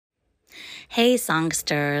Hey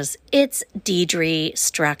Songsters, it's Deidre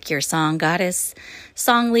Struck, your song goddess,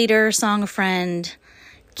 song leader, song friend,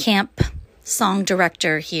 camp song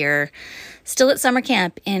director here, still at summer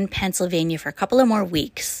camp in Pennsylvania for a couple of more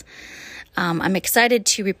weeks. I'm excited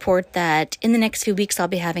to report that in the next few weeks I'll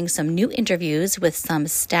be having some new interviews with some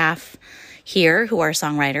staff here who are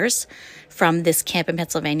songwriters from this camp in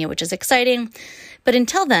Pennsylvania, which is exciting. But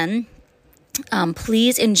until then,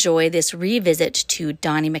 please enjoy this revisit to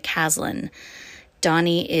Donny McCaslin.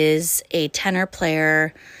 Donny is a tenor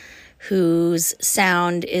player whose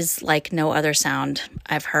sound is like no other sound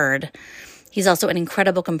I've heard. He's also an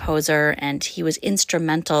incredible composer, and he was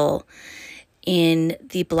instrumental in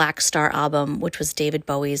the Black Star album, which was David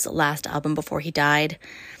Bowie's last album before he died.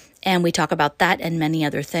 And we talk about that and many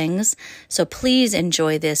other things. So please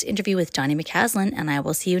enjoy this interview with Donny McCaslin, and I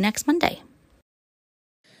will see you next Monday.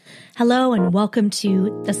 Hello and welcome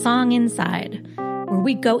to The Song Inside, where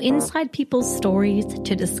we go inside people's stories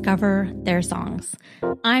to discover their songs.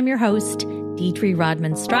 I'm your host, Deidre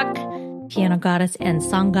Rodman Struck, piano goddess and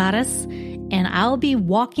song goddess, and I'll be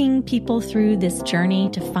walking people through this journey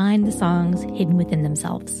to find the songs hidden within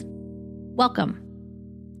themselves. Welcome.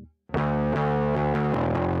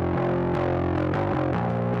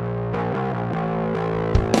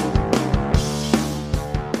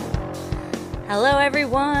 Hello,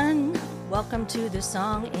 everyone. Welcome to The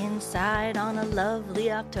Song Inside on a lovely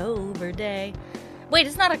October day. Wait,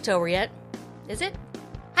 it's not October yet, is it?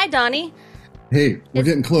 Hi, Donny. Hey, we're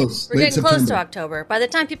getting close. We're getting close to October. By the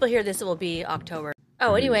time people hear this, it will be October.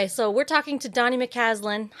 Oh, anyway, so we're talking to Donny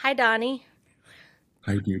McCaslin. Hi, Donny.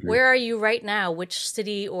 Hi, Deidre. Where are you right now? Which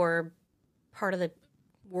city or part of the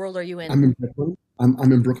world are you in? I'm in Brooklyn.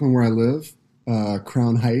 I'm in Brooklyn where I live,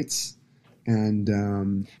 Crown Heights.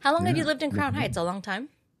 And how long have you lived in Crown Heights? A long time?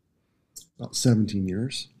 About 17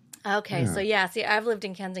 years. Okay, yeah. So I've lived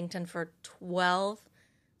in Kensington for 12.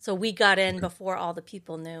 So we got in before all the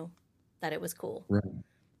people knew that it was cool. Right.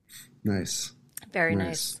 Nice. Very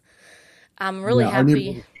nice. I'm really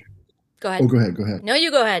happy. Go ahead. Oh, go ahead. No, you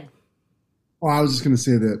go ahead. Oh, I was just going to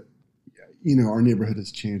say that, our neighborhood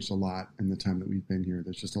has changed a lot in the time that we've been here.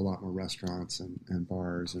 There's just a lot more restaurants and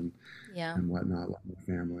bars and whatnot, a lot more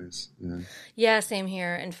families. Yeah, same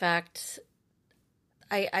here. In fact,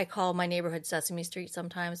 I call my neighborhood Sesame Street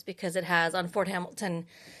sometimes because it has, on Fort Hamilton,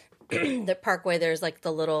 the Parkway, there's like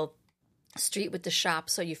the little street with the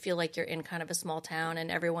shops, so you feel like you're in kind of a small town and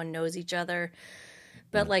everyone knows each other.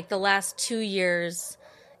 But like the last 2 years,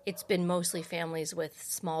 it's been mostly families with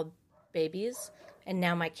small babies. And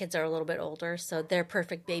now my kids are a little bit older, so they're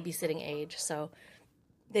perfect babysitting age. So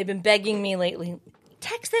they've been begging me lately,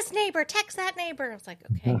 text this neighbor, text that neighbor. I was like,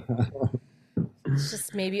 okay. Let's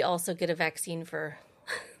just maybe also get a vaccine for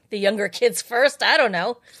the younger kids first. I don't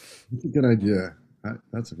know. That's a good idea.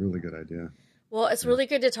 That's a really good idea. Well, it's really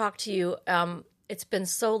good to talk to you. It's been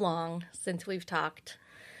so long since we've talked,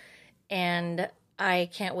 and I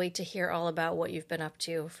can't wait to hear all about what you've been up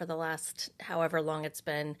to for the last however long it's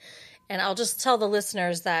been. And I'll just tell the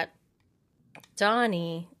listeners that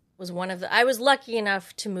Donny was I was lucky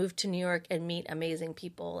enough to move to New York and meet amazing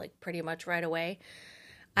people, like pretty much right away.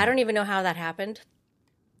 I don't even know how that happened.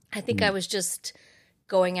 I think I was just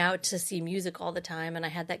going out to see music all the time, and I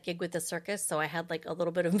had that gig with the circus, so I had like a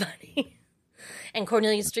little bit of money. And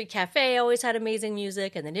Cornelius Street Cafe always had amazing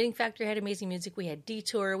music, and the Knitting Factory had amazing music. We had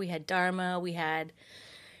Detour, we had Dharma, we had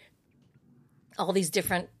all these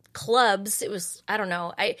different clubs. It was, I don't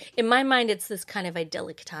know. In my mind, it's this kind of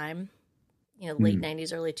idyllic time, late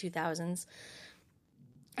 90s, early 2000s.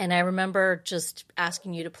 And I remember just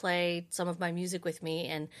asking you to play some of my music with me.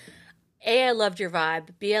 And A, I loved your vibe.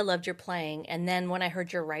 B, I loved your playing. And then when I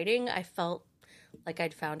heard your writing, I felt like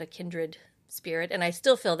I'd found a kindred spirit. And I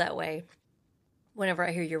still feel that way whenever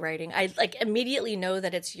I hear your writing. I immediately know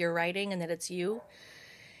that it's your writing and that it's you.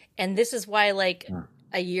 And this is why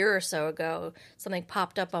a year or so ago, something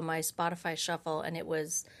popped up on my Spotify shuffle, and it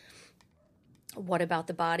was What About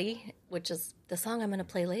the Body, which is the song I'm going to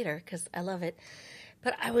play later because I love it.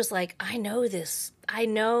 But I was like, I know this. I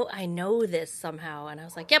know this somehow. And I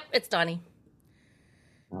was like, yep, it's Donny.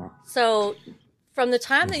 Wow. So from the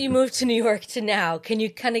time that you moved to New York to now, can you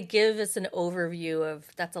kind of give us an overview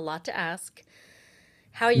of, that's a lot to ask,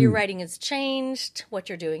 how your writing has changed, what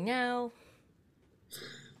you're doing now?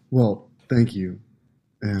 Well, thank you.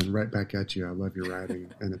 And right back at you. I love your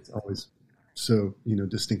writing. And it's always so,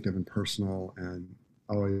 distinctive and personal and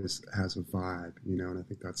always has a vibe, and I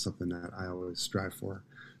think that's something that I always strive for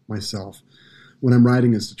myself. When I'm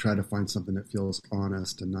writing is to try to find something that feels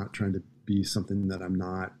honest and not trying to be something that I'm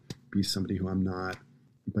not, be somebody who I'm not,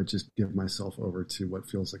 but just give myself over to what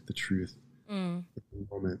feels like the truth Mm. the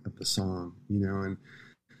moment of the song, and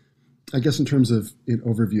I guess in terms of an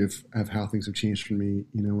overview of how things have changed for me,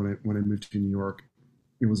 when I moved to New York,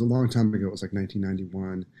 it was a long time ago. It was like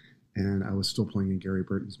 1991, and I was still playing in Gary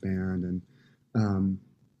Burton's band, and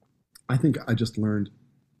I think I just learned,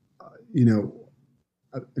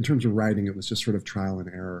 in terms of writing, it was just sort of trial and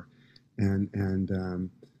error, and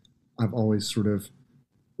I've always sort of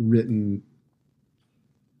written.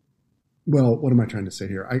 Well, what am I trying to say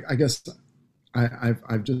here? I guess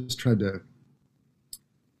I've just tried to.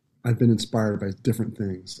 I've been inspired by different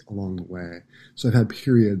things along the way. So I've had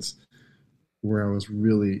periods where I was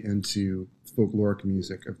really into folkloric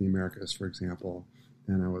music of the Americas, for example,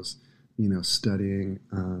 and I was, studying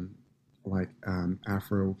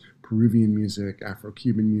Afro-Peruvian music,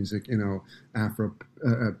 Afro-Cuban music,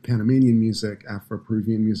 Afro-Panamanian music,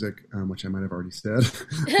 Afro-Peruvian music, which I might have already said,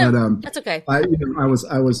 but That's okay. I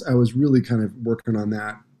was really kind of working on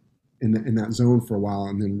that in that zone for a while,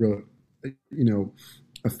 and then wrote,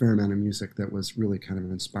 a fair amount of music that was really kind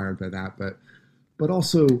of inspired by that, but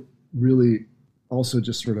also really also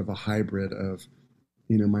just sort of a hybrid of,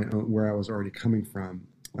 my own, where I was already coming from.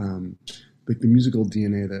 Like the musical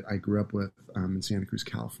DNA that I grew up with in Santa Cruz,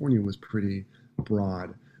 California was pretty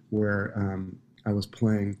broad, where I was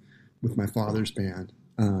playing with my father's band.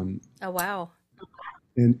 Oh, wow.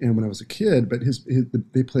 And when I was a kid, but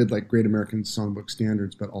they played like Great American Songbook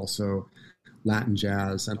standards, but also Latin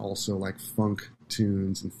jazz and also like funk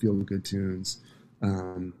tunes and feel good tunes.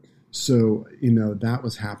 So, that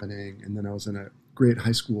was happening. And then I was in a great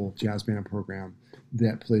high school jazz band program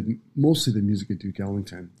that played mostly the music of Duke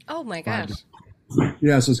Ellington. Oh my gosh.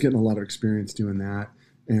 Yeah. So I was getting a lot of experience doing that.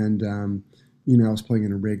 And, I was playing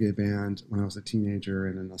in a reggae band when I was a teenager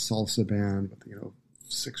and in a salsa band with,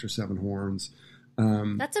 6 or 7 horns.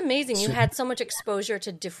 That's amazing. You had so much exposure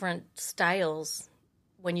to different styles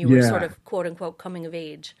when you were sort of quote unquote coming of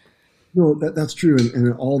age. No, that's true.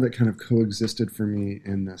 And all that kind of coexisted for me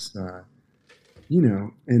in this, in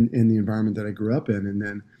the environment that I grew up in. And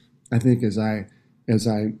then I think as I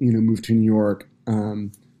moved to New York,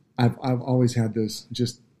 I've always had this,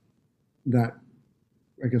 just that,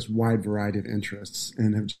 I guess, wide variety of interests,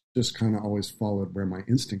 and have just kind of always followed where my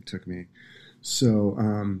instinct took me. So,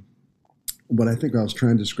 what I think I was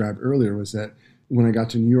trying to describe earlier was that when I got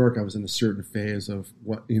to New York, I was in a certain phase of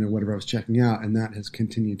whatever I was checking out, and that has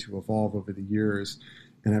continued to evolve over the years.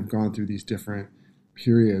 And I've gone through these different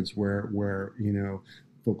periods where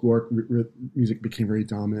folkloric music became very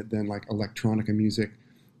dominant. Then like electronica music,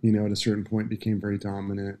 at a certain point became very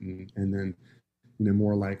dominant, and then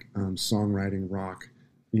more like songwriting rock,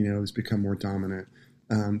 has become more dominant.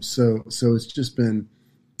 So it's just been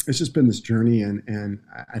this journey, and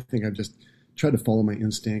I think I've just tried to follow my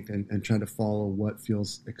instinct and try to follow what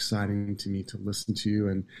feels exciting to me to listen to.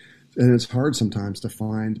 And it's hard sometimes to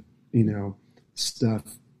find, stuff,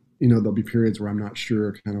 there'll be periods where I'm not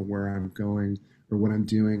sure kind of where I'm going or what I'm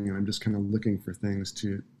doing. And I'm just kind of looking for things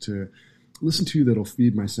to listen to that'll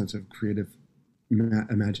feed my sense of creative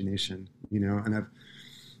imagination, and I've,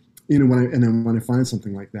 when I find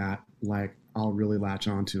something like that, like I'll really latch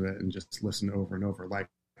onto it and just listen over and over. Like,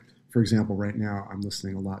 for example, right now I'm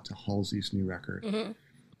listening a lot to Halsey's new record, mm-hmm.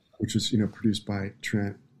 which was, produced by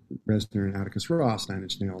Trent Reznor and Atticus Ross, 9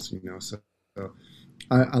 Inch Nails, so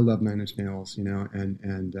I love 9 Inch Nails,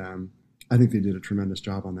 and I think they did a tremendous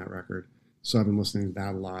job on that record. So I've been listening to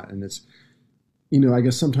that a lot, and it's, I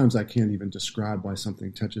guess sometimes I can't even describe why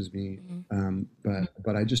something touches me, mm-hmm.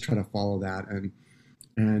 But I just try to follow that, and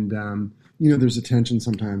there's a tension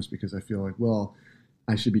sometimes because I feel like, well,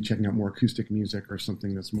 I should be checking out more acoustic music or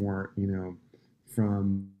something that's more,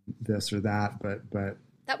 from this or that. But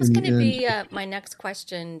that was going to be my next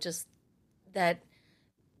question. Just that,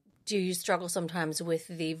 do you struggle sometimes with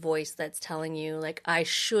the voice that's telling you, like, I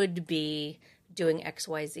should be doing X,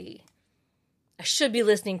 Y, Z? I should be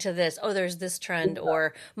listening to this. Oh, there's this trend,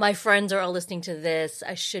 or my friends are all listening to this.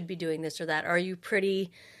 I should be doing this or that.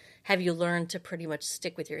 Have you learned to pretty much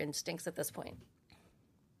stick with your instincts at this point?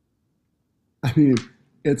 I mean,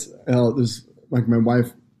 it's there's like my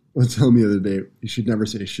wife was telling me the other day, you should never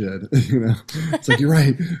say should. It's like, you're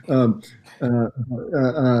right.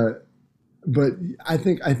 But I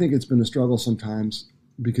think it's been a struggle sometimes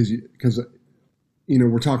because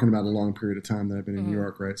we're talking about a long period of time that I've been in mm-hmm. New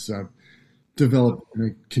York, right? So I've developed,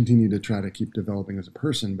 and I continue to try to keep developing as a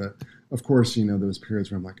person. But of course, those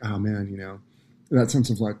periods where I'm like, oh man, that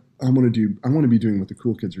sense of like, I want to be doing what the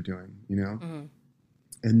cool kids are doing, mm-hmm.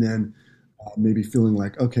 and then maybe feeling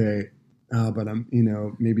like, okay, but I'm,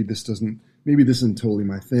 maybe this isn't totally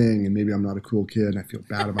my thing, and maybe I'm not a cool kid, and I feel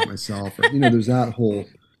bad about myself, or there's that whole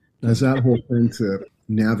thing to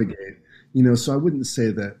navigate, So I wouldn't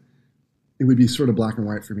say that it would be sort of black and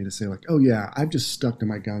white for me to say like, oh yeah, I've just stuck to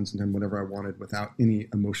my guns and done whatever I wanted without any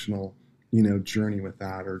emotional, journey with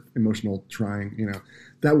that or emotional trying,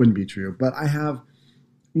 that wouldn't be true. But I have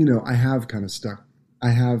kind of stuck. I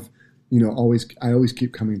have, I always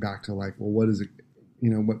keep coming back to like, well, what is it,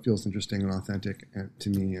 what feels interesting and authentic to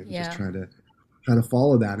me, and just try to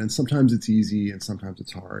follow that. And sometimes it's easy and sometimes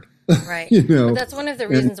it's hard. Right. But that's one of the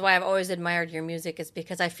reasons why I've always admired your music, is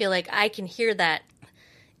because I feel like I can hear that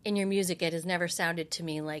in your music. It has never sounded to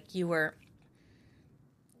me like you were,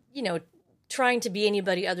 trying to be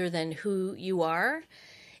anybody other than who you are.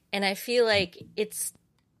 And I feel like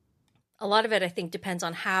a lot of it, I think, depends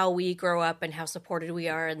on how we grow up and how supported we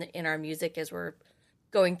are in our music as we're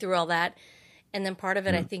going through all that. And then part of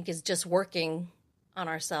it, I think, is just working on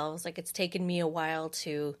ourselves. Like, it's taken me a while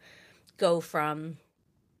to go from,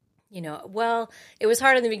 well, it was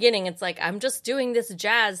hard in the beginning. It's like, I'm just doing this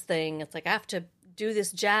jazz thing. It's like, I have to do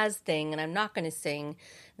this jazz thing and I'm not going to sing.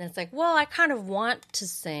 And it's like, well, I kind of want to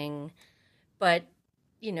sing, but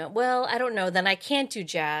well, I don't know, then I can't do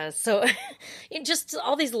jazz. So it just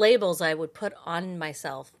all these labels I would put on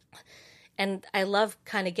myself. And I love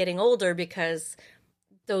kind of getting older because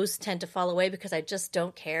those tend to fall away, because I just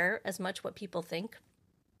don't care as much what people think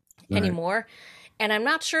anymore. And I'm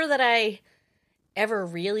not sure that I ever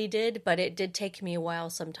really did, but it did take me a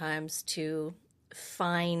while sometimes to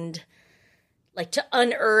find, like, to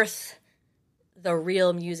unearth the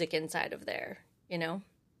real music inside of there,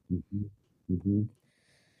 Mm-hmm. Mm-hmm.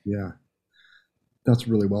 Yeah, that's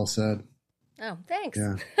really well said. Oh, thanks.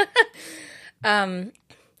 Yeah.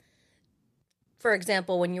 For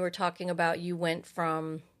example, when you were talking about, you went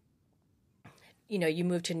from, you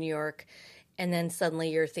moved to New York, and then suddenly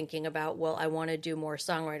you're thinking about, well, I want to do more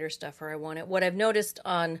songwriter stuff, or what I've noticed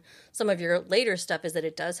on some of your later stuff is that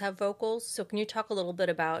it does have vocals. So can you talk a little bit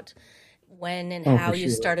about when and how you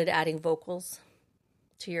started adding vocals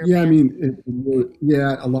to your band? I mean,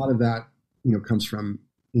 a lot of that, comes from,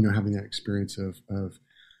 having that experience of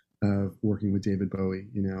working with David Bowie,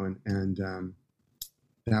 and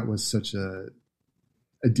that was such a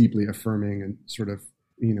deeply affirming and sort of,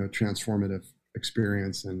 transformative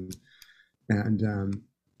experience. And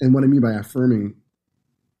what I mean by affirming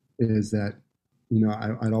is that,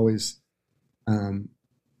 I'd always, kind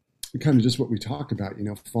of just what we talked about,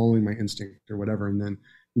 following my instinct or whatever. And then,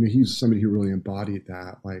 he was somebody who really embodied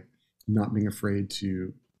that, like not being afraid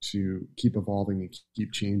to keep evolving and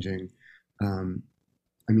keep changing. I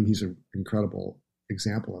mean, he's an incredible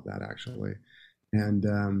example of that, actually. And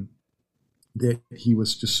that he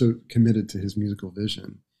was just so committed to his musical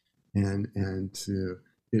vision and to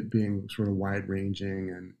it being sort of wide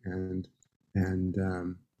ranging and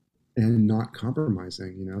not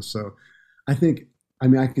compromising, So I think, I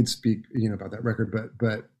mean, I could speak, about that record,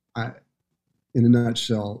 but in a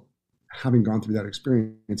nutshell, having gone through that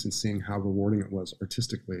experience and seeing how rewarding it was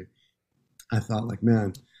artistically, I thought, like,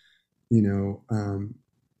 man,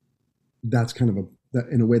 that's kind of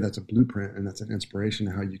in a way, that's a blueprint and that's an inspiration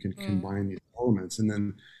to how you can combine these elements. And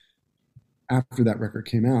then after that record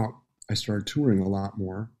came out, I started touring a lot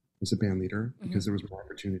more as a band leader because there was more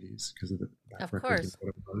opportunities because of that of record. Course. What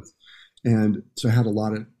it was. And so I had a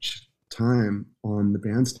lot of time on the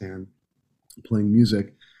bandstand playing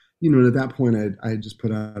music. And at that point, I had just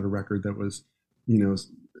put out a record that was,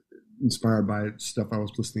 inspired by stuff I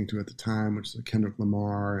was listening to at the time, which is Kendrick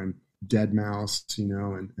Lamar and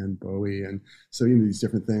Deadmau5, and Bowie. And so, these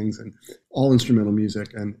different things and all instrumental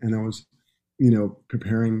music. And I was,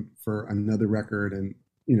 preparing for another record. And,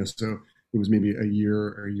 so it was maybe a year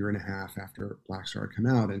or a year and a half after Black Star had come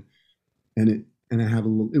out. And I had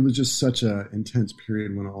it was just such a intense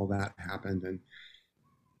period when all that happened. And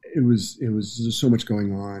it was just so much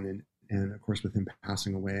going on, and of course with him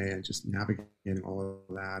passing away and just navigating all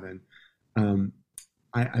of that, and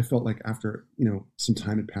I felt like after some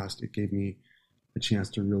time had passed, it gave me a chance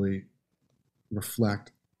to really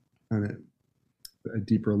reflect on a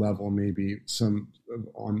deeper level, maybe some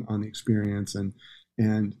on the experience, and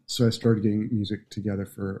so I started getting music together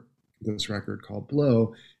for this record called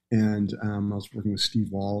Blow, and I was working with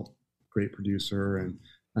Steve Wall, great producer,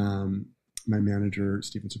 and my manager,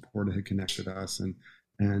 Stephen Supporta, had connected us. And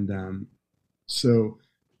so,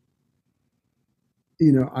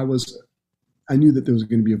 I knew that there was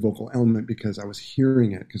going to be a vocal element because I was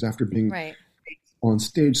hearing it. Because after being on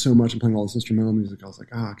stage so much and playing all this instrumental music, I was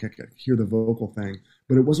like, okay, I can hear the vocal thing.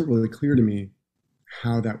 But it wasn't really clear to me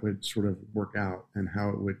how that would sort of work out and how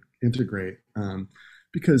it would integrate.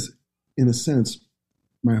 Because in a sense,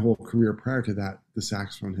 my whole career prior to that, the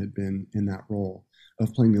saxophone had been in that role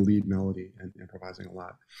of playing the lead melody and improvising a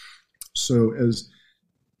lot. So as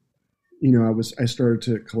I started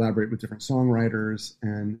to collaborate with different songwriters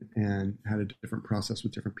and had a different process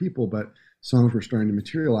with different people, but songs were starting to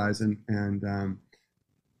materialize, and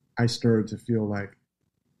I started to feel like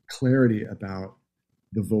clarity about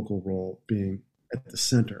the vocal role being at the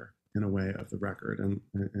center in a way of the record, and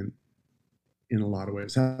in a lot of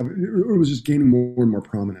ways, it was just gaining more and more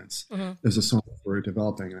prominence as the songs were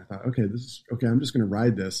developing. And I thought, okay, this is okay. I'm just going to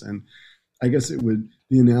ride this, and I guess the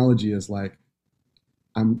analogy is like,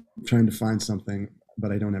 I'm trying to find something,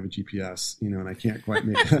 but I don't have a GPS, and I can't quite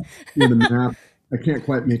make the map. I can't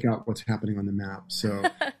quite make out what's happening on the map. So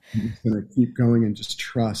I'm just going to keep going and just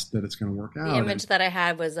trust that it's going to work out. The image that I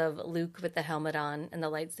had was of Luke with the helmet on and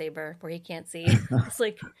the lightsaber where he can't see. It's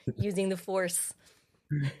like using the Force.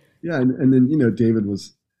 Yeah. And then, David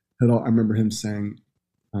I remember him saying,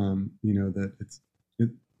 that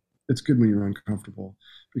it's good when you're uncomfortable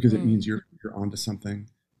because it means you're onto something,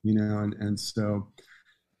 and so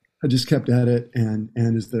I just kept at it. And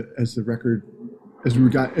as the record, as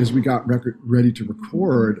we got record ready to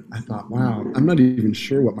record, I thought, wow, I'm not even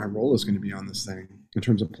sure what my role is going to be on this thing in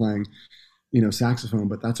terms of playing, saxophone,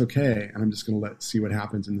 but that's okay. And I'm just going to see what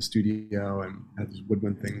happens in the studio, and have these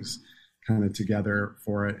woodwind things kind of together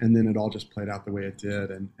for it. And then it all just played out the way it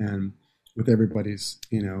did. And with everybody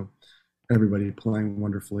playing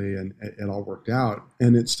wonderfully, and it all worked out.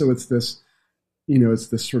 And it's this, it's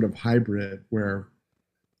this sort of hybrid where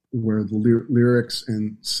the lyrics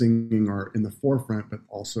and singing are in the forefront, but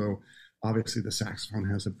also obviously the saxophone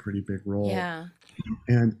has a pretty big role. Yeah.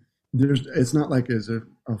 And it's not like as a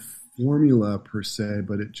formula per se,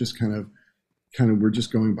 but it just kind of we're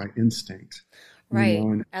just going by instinct. Right.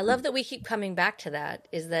 And I love that we keep coming back to that,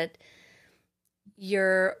 is that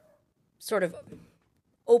your sort of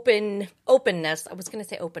openness, I was going to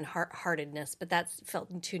say open-heartedness, but that felt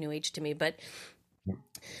too new age to me, but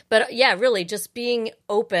yeah, really just being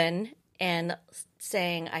open and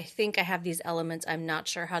saying, I think I have these elements. I'm not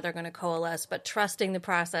sure how they're going to coalesce, but trusting the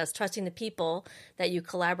process, trusting the people that you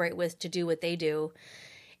collaborate with to do what they do.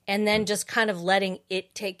 And then just kind of letting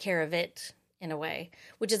it take care of it in a way,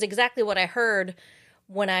 which is exactly what I heard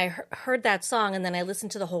when I heard that song. And then I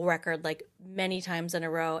listened to the whole record like many times in a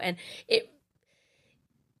row. And it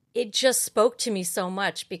just spoke to me so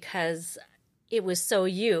much because it was so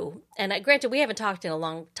you. And granted, we haven't talked in a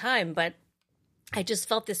long time, but I just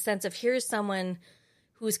felt this sense of, here's someone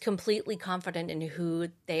who's completely confident in who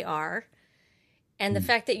they are. And the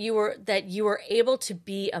fact that you were able to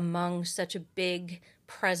be among such a big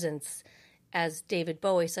presence as David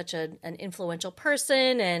Bowie, such an influential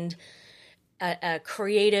person and a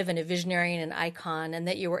creative and a visionary and an icon, and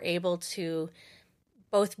that you were able to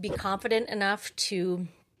both be confident enough to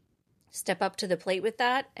step up to the plate with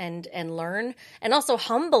that and learn, and also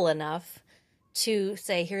humble enough to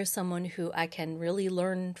say, here's someone who I can really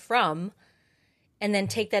learn from, and then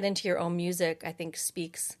take that into your own music, I think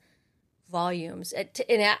speaks volumes.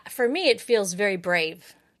 For me, it feels very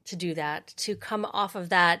brave to do that, to come off of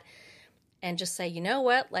that and just say, you know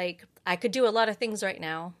what, like, I could do a lot of things right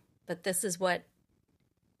now, but this is what,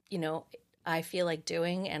 I feel like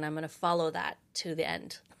doing, and I'm going to follow that to the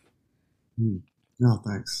end. No,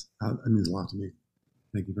 thanks. That means a lot to me.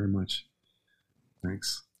 Thank you very much.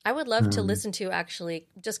 Thanks. I would love to listen to, actually,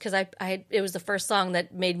 just because it was the first song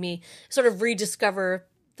that made me sort of rediscover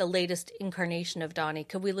the latest incarnation of Donny.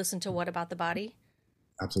 Could we listen to What About the Body?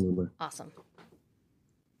 Absolutely. Awesome.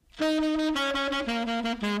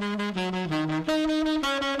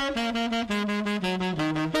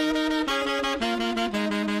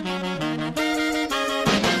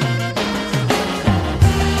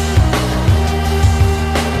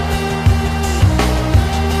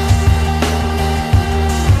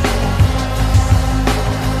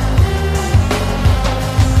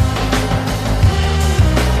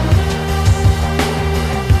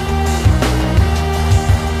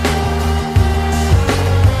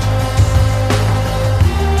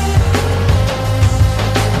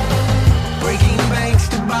 Breaking banks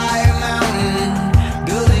to buy a mountain.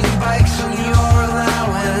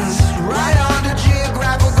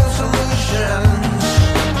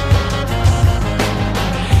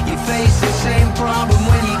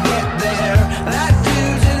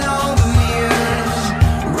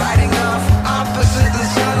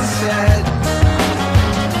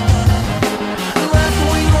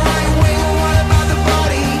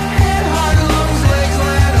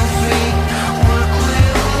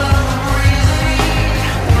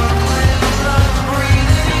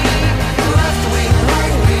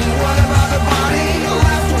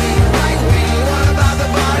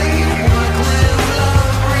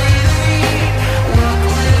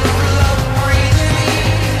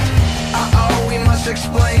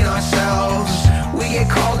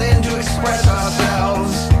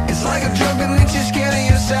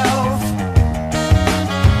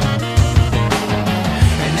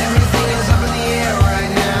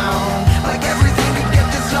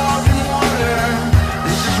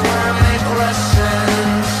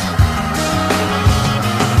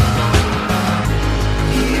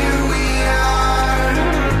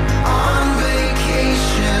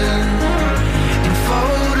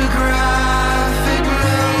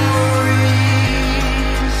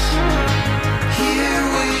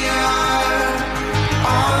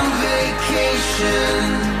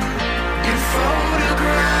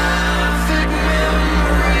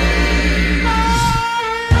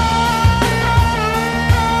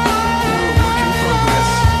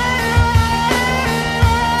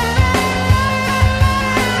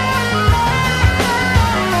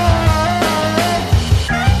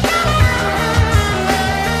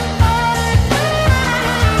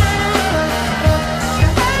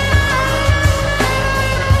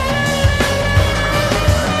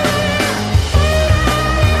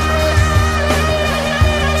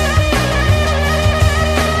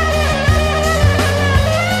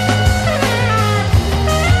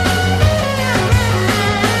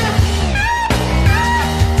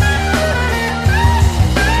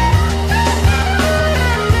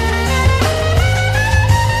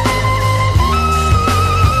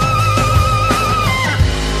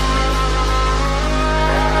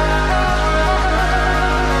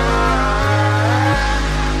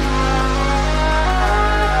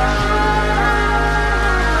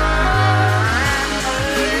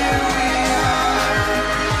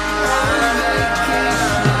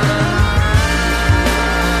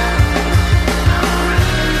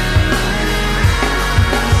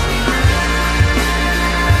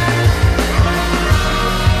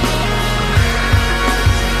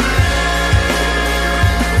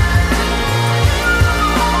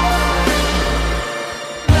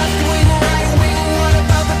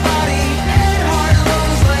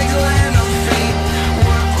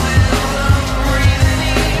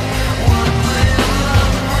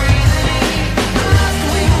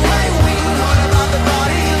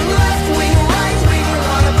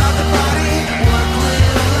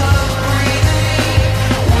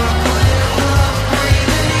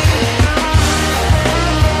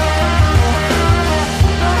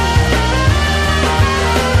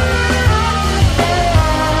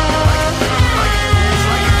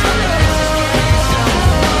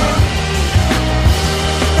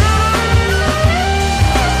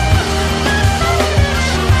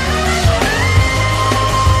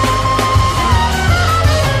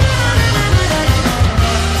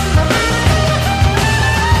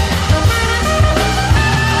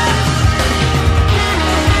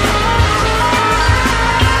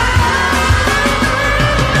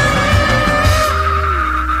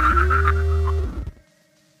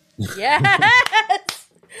 Yes.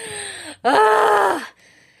 Ah,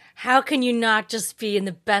 how can you not just be in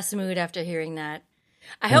the best mood after hearing that?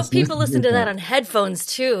 I hope people listen to that on headphones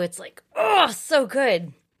too. It's like, oh, so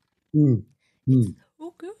good. Mm, mm.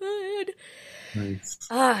 So good. Nice.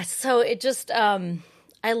 So it just,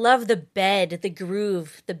 I love the bed of the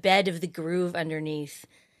groove underneath.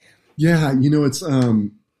 Yeah, it's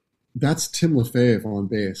that's Tim LaFave on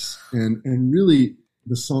bass, and really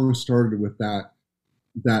the song started with the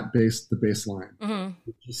bass line. Mm-hmm.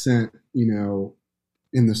 He sent,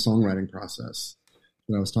 in the songwriting process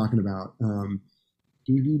that I was talking about.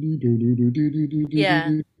 Yeah.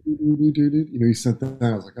 He sent that.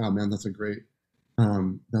 I was like, oh man,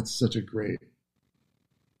 that's such a great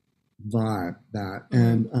vibe. That.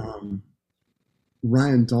 Mm-hmm. And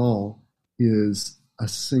Ryan Dahl is a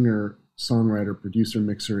singer, songwriter, producer,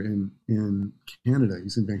 mixer in Canada.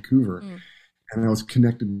 He's in Vancouver, and I was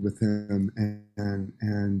connected with him,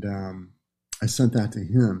 and I sent that to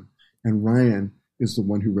him. And Ryan is the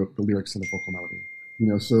one who wrote the lyrics and the vocal melody.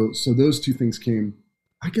 So those two things came.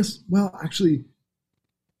 I guess. Well, actually,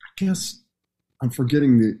 I guess I'm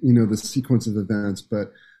forgetting the sequence of events,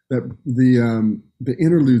 but that the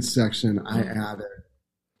interlude section I added.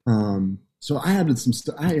 So I added some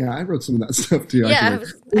stuff. I wrote some of that stuff too. Yeah,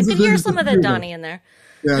 I could hear some of the Donny in there.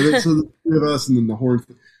 Yeah, so the three of us and then the horn.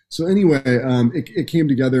 So anyway, it came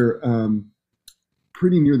together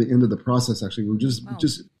pretty near the end of the process. Actually, we were just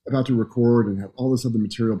about to record and have all this other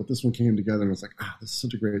material, but this one came together and I was like, this is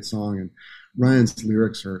such a great song. And Ryan's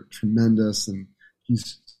lyrics are tremendous, and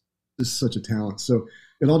he's just such a talent. So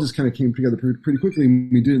it all just kind of came together pretty quickly.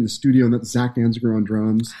 We did it in the studio, and that's Zach Danziger on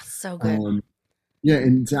drums. So good. Yeah,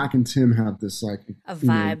 and Zach and Tim have this like a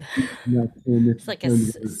vibe. It's like a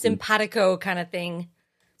simpatico kind of thing.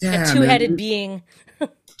 Yeah, a two-headed being.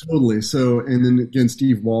 Totally. So, and then again,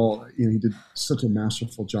 Steve Wall, he did such a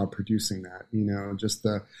masterful job producing that. Just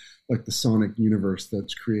the sonic universe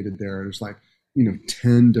that's created there. There's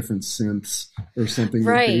 10 different synths or something.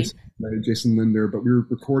 Right. Jason Linder, but we were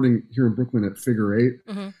recording here in Brooklyn at Figure Eight.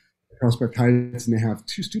 Prospect Heights, and they have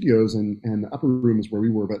two studios, and the upper room is where we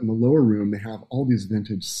were, but in the lower room they have all these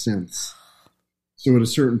vintage synths. So at a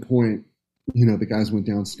certain point, the guys went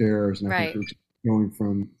downstairs, and I think they were going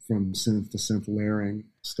from synth to synth layering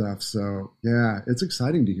stuff. So yeah, it's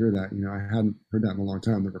exciting to hear that. I hadn't heard that in a long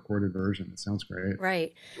time, the recorded version. It sounds great.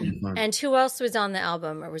 Right. And who else was on the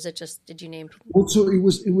album, or was it just, did you name people? Well, so it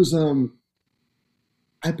was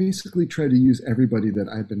I basically tried to use everybody that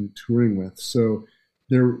I've been touring with. So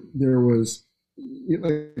there was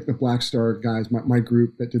like the Black Star guys, my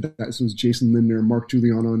group that did that. So it was Jason Linder, Mark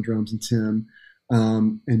Giuliano on drums, and Tim,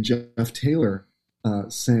 and Jeff Taylor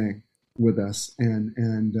sang with us, and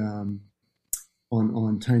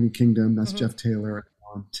on Tiny Kingdom, that's Jeff Taylor.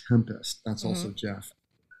 On Tempest, that's also Jeff.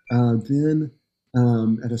 Then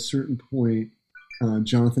at a certain point,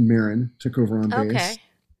 Jonathan Marin took over on bass,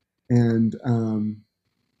 and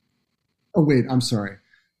oh wait, I'm sorry.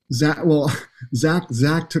 Zach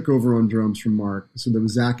took over on drums from Mark. So there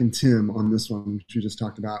was Zach and Tim on this one, which we just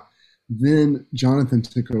talked about. Then Jonathan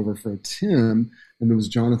took over for Tim, and there was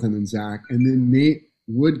Jonathan and Zach. And then Nate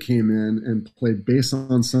Wood came in and played bass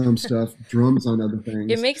on some stuff, drums on other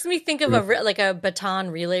things. It makes me think of a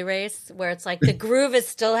baton relay race where it's like the groove is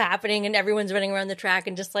still happening and everyone's running around the track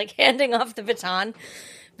and just like handing off the baton.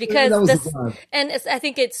 Because I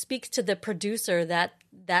think it speaks to the producer that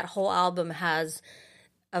whole album has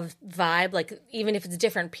a vibe, like even if it's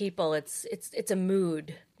different people, it's a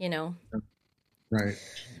mood, Right.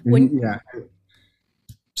 Yeah.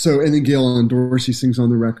 So, and then Gail on Dorsey sings on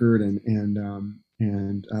the record, and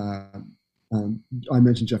I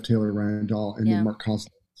mentioned Jeff Taylor, Ryan Dahl, and then Mark Costa,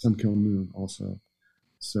 Sun Kill Moon also.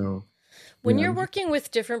 So, when you're working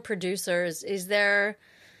with different producers,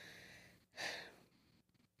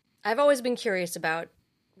 I've always been curious about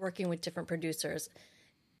working with different producers.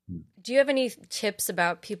 Do you have any tips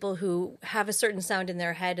about people who have a certain sound in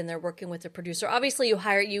their head and they're working with a producer? Obviously, you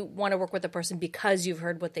want to work with a person because you've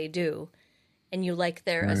heard what they do and you like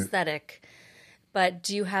their aesthetic. But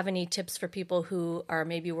do you have any tips for people who are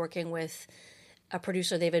maybe working with a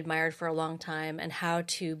producer they've admired for a long time and how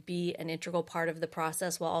to be an integral part of the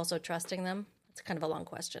process while also trusting them? It's kind of a long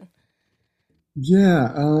question.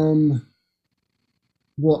 Yeah.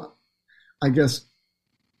 Well, I guess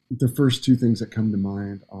the first two things that come to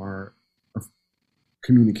mind are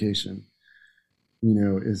communication,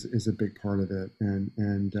 is a big part of it.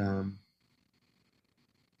 And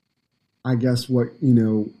I guess what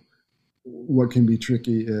can be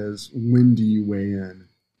tricky is when do you weigh in,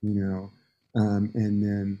 and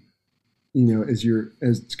then,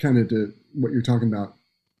 as kind of to what you're talking about,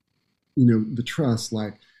 the trust,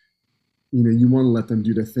 like you want to let them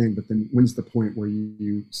do their thing, but then when's the point where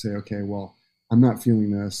you say, okay, well, I'm not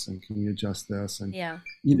feeling this, and can you adjust this? And Yeah.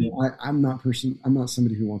 I'm not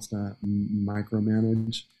somebody who wants to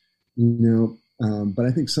micromanage, but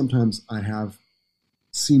I think sometimes I have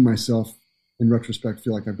seen myself in retrospect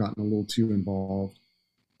feel like I've gotten a little too involved,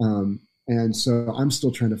 and so I'm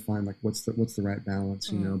still trying to find like what's the right balance,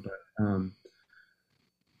 But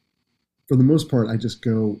for the most part, I just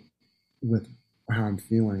go with how I'm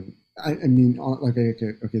feeling. I mean, like,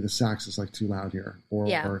 okay, the sax is like too loud here,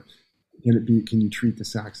 or can you treat the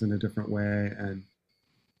sax in a different way? And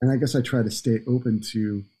I guess I try to stay open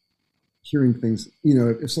to hearing things.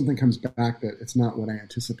 If something comes back that it's not what I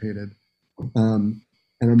anticipated, and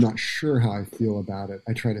I'm not sure how I feel about it,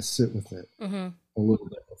 I try to sit with it a little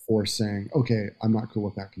bit before saying, okay, I'm not cool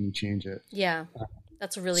with that. Can you change it? Yeah,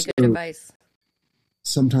 that's really good advice.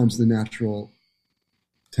 Sometimes the natural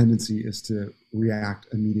tendency is to react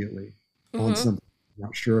immediately on something I'm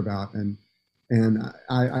not sure about, and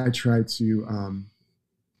I try to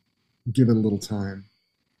give it a little time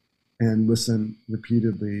and listen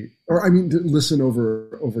repeatedly, or listen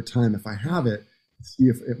over time if I have it, see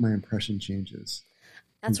if my impression changes.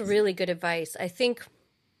 That's really good advice. I think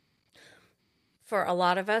for a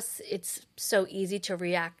lot of us, it's so easy to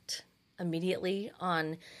react immediately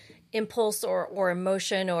on impulse or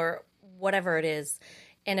emotion or whatever it is.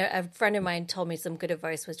 And a friend of mine told me some good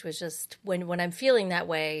advice, which was just when I'm feeling that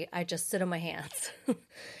way, I just sit on my hands,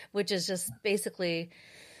 which is just basically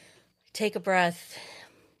take a breath.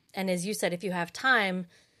 And as you said, if you have time,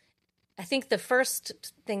 I think the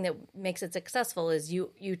first thing that makes it successful is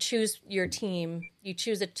you choose your team, you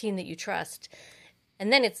choose a team that you trust.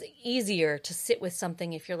 And then it's easier to sit with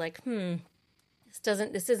something if you're like,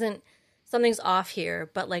 this isn't, something's off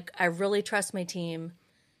here, but like, I really trust my team.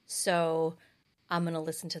 So I'm going to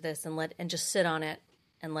listen to this and just sit on it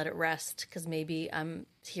and let it rest. Cause maybe I'm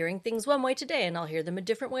hearing things one way today and I'll hear them a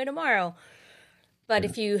different way tomorrow. But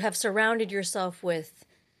if you have surrounded yourself with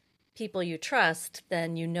people you trust,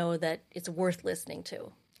 then you know that it's worth listening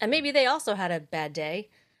to. And maybe they also had a bad day,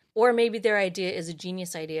 or maybe their idea is a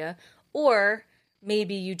genius idea, or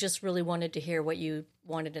maybe you just really wanted to hear what you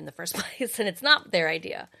wanted in the first place and it's not their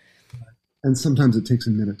idea. And sometimes it takes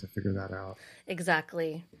a minute to figure that out.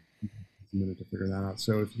 Exactly. A minute to figure that out.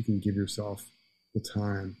 So if you can give yourself the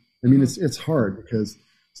time, I mean, it's hard because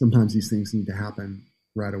sometimes these things need to happen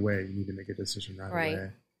right away. You need to make a decision right away.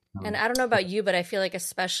 And I don't know about you, but I feel like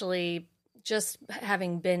especially just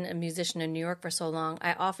having been a musician in New York for so long,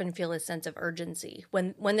 I often feel a sense of urgency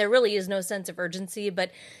when there really is no sense of urgency.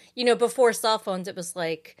 But, before cell phones, it was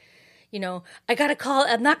like, I got to call,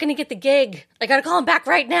 I'm not going to get the gig. I got to call him back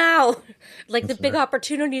right now. Like That's the big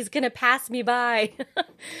opportunity is going to pass me by.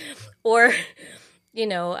 Or,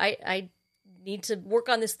 I need to work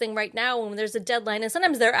on this thing right now when there's a deadline. And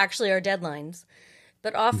sometimes there actually are deadlines.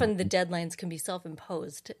 But often the deadlines can be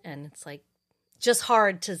self-imposed, and it's like just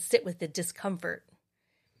hard to sit with the discomfort.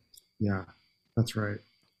 Yeah, that's right.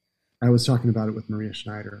 I was talking about it with Maria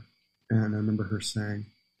Schneider, and I remember her saying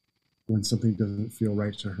when something doesn't feel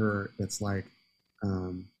right to her, it's like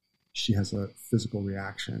she has a physical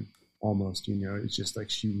reaction almost, it's just like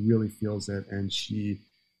she really feels it, and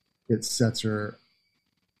it sets her.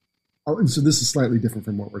 Oh, and so this is slightly different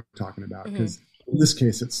from what we're talking about because in this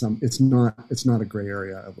case, it's not a gray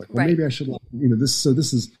area of like, well, maybe I should like, this. So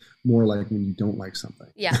this is more like when you don't like something.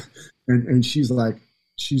 Yeah. and she's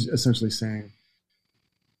essentially saying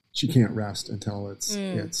she can't rest until it's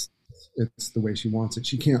the way she wants it.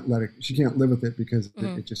 She can't live with it because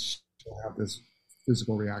it just she'll have this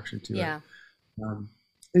physical reaction to it.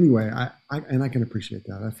 Anyway, I can appreciate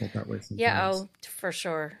that. I felt that way sometimes. Yeah. Oh, for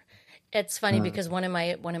sure. It's funny because one of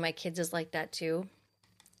my kids is like that too.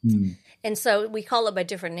 And so we call it by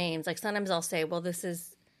different names. Like sometimes I'll say, well,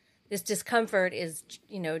 this discomfort is,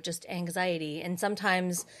 just anxiety. And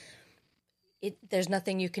sometimes there's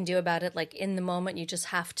nothing you can do about it. Like in the moment, you just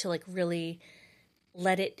have to like really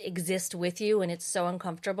let it exist with you. And it's so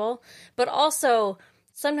uncomfortable. But also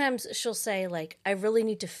sometimes she'll say like, I really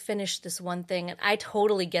need to finish this one thing. And I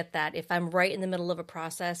totally get that. If I'm right in the middle of a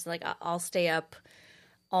process, like I'll stay up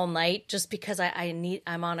all night just because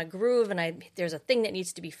I'm on a groove and there's a thing that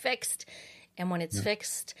needs to be fixed. And when it's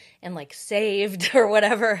fixed and like saved or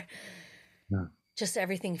whatever, just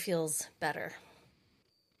everything feels better.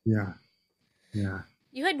 Yeah. Yeah.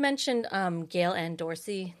 You had mentioned Gail Ann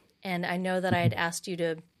Dorsey, and I know that I had asked you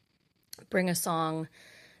to bring a song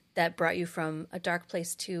that brought you from a dark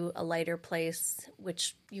place to a lighter place,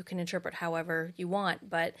 which you can interpret however you want,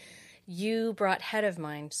 but you brought Head of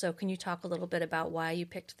Mine. So can you talk a little bit about why you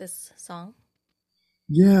picked this song?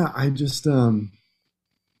 Yeah, I just,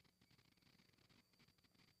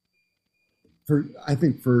 I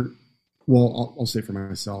think I'll say for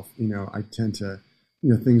myself, I tend to,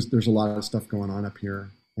 there's a lot of stuff going on up here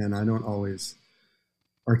and I don't always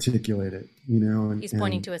articulate it, He's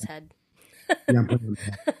pointing to his head. Yeah, I'm pointing to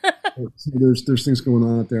my head. So there's things going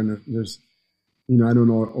on up there and there's, I don't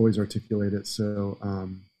always articulate it. So,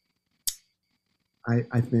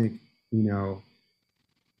 I think,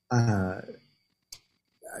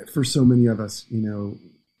 for so many of us,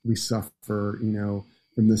 we suffer,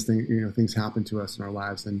 from this thing, things happen to us in our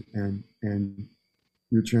lives and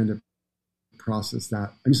you're trying to process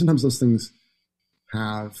that. I mean, sometimes those things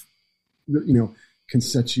can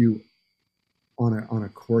set you on a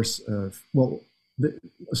course of,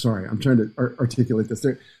 sorry, I'm trying to articulate this.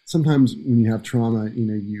 Sometimes when you have trauma,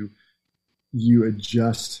 you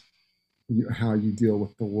adjust how you deal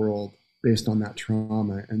with the world based on that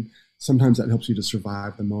trauma. And sometimes that helps you to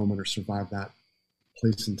survive the moment or survive that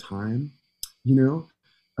place and time,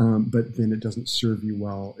 but then it doesn't serve you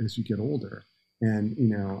well as you get older. And,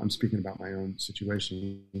 I'm speaking about my own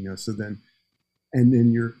situation, so then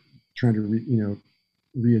you're trying to,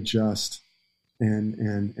 readjust and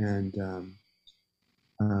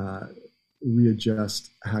readjust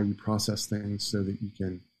how you process things so that you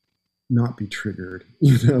can not be triggered,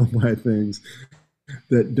 by things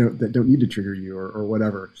that don't need to trigger you or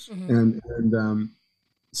whatever. Mm-hmm. And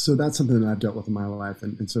so that's something that I've dealt with in my life.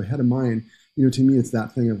 And so head of mind, to me, it's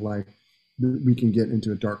that thing of like, we can get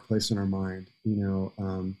into a dark place in our mind,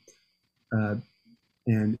 and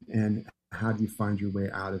how do you find your way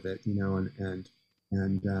out of it,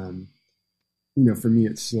 for me,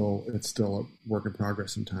 it's still a work in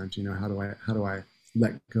progress sometimes, how do I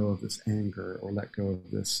let go of this anger or let go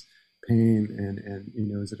of this pain and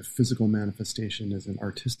is it a physical manifestation? Is it an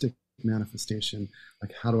artistic manifestation?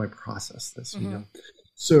 Like, how do I process this, Mm-hmm.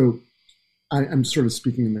 So I'm sort of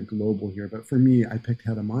speaking in the global here, but for me, I picked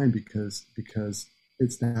head of mind because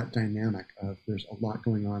it's that dynamic of there's a lot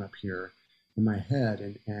going on up here in my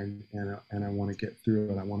head and I want to get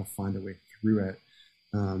through it. I want to find a way through it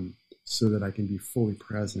so that I can be fully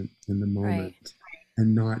present in the moment, right,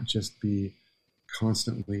 and not just be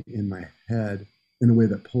constantly in my head in a way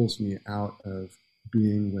that pulls me out of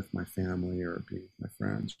being with my family or being with my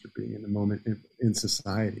friends or being in the moment in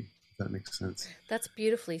society. That makes sense. That's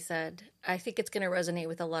beautifully said. I think it's going to resonate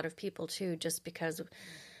with a lot of people too, just because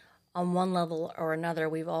on one level or another,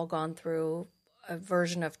 we've all gone through a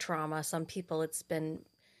version of trauma. Some people, it's been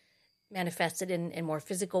manifested in more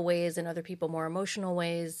physical ways, and other people more emotional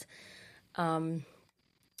ways. And,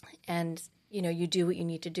 you do what you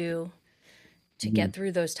need to do to mm-hmm. get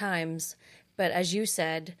through those times. But as you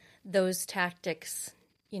said, those tactics,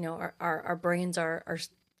 our brains are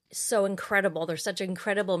so incredible. They're such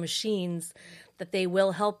incredible machines that they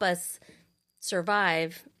will help us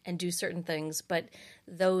survive and do certain things. But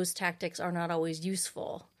those tactics are not always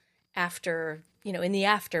useful after, in the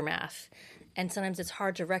aftermath. And sometimes it's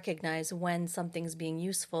hard to recognize when something's being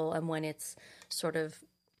useful and when it's sort of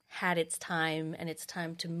had its time and it's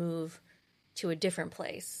time to move to a different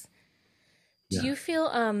place. Do you feel,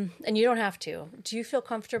 and you don't have to, do you feel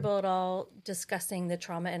comfortable at all discussing the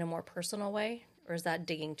trauma in a more personal way? Or is that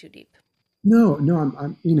digging too deep? No,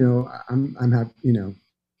 I'm happy, I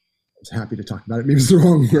was happy to talk about it. Maybe it's the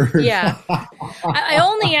wrong word. Yeah. I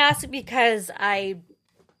only ask because I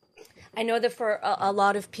know that for a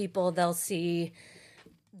lot of people, they'll see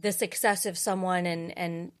the success of someone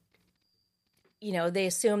and they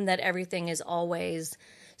assume that everything is always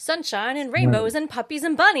sunshine and rainbows, right, and puppies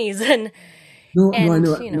and bunnies. No, I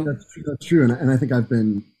know, that's true. And I think I've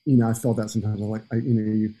been, I felt that sometimes. I'm like,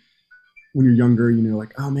 when you're younger,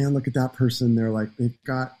 like, oh man, look at that person. They're like, they've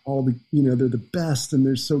got all the, they're the best and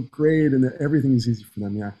they're so great and everything is easy for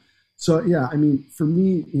them. Yeah. So, yeah, I mean, for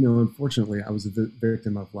me, unfortunately, I was a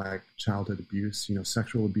victim of like childhood abuse,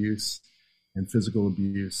 sexual abuse and physical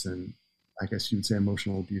abuse. And I guess you would say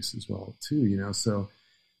emotional abuse as well too, so,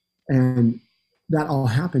 and that all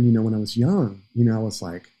happened, when I was young, I was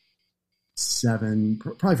like 7,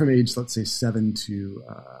 probably from age, let's say 7 to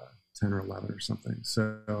 10 or 11 or something.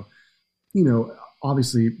 So,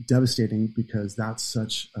 obviously devastating because that's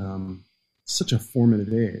such a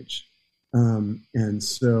formative age. And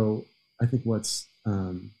so I think what's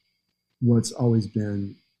always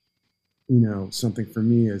been, something for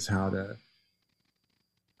me is how to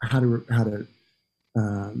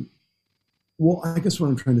well, I guess what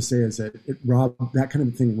I'm trying to say is that that kind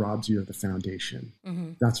of thing robs you of the foundation.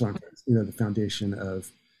 Mm-hmm. That's what I'm, the foundation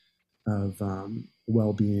of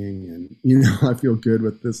well-being and, I feel good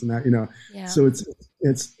with this and that, yeah. So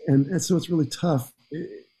so it's really tough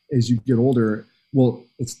as you get older. Well,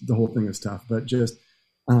 the whole thing is tough, but just,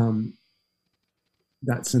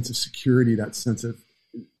 that sense of security, that sense of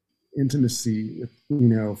intimacy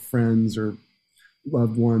with, friends or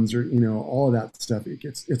loved ones, or, all of that stuff,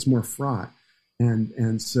 it's more fraught.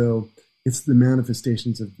 And so it's the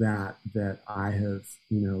manifestations of that I have,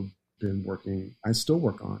 I still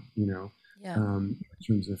work on, in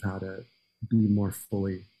terms of how to be more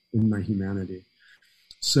fully in my humanity.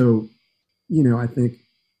 So, I think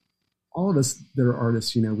all of us that are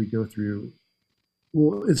artists, we go through,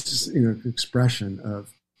 well, it's just, expression of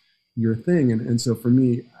your thing. And so for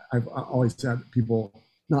me, I've always had people,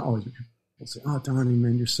 not always, but people say, "Oh, Donny,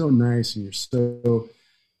 man, you're so nice. And you're so,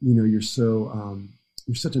 you're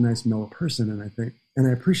such a nice, mellow person." And I think, and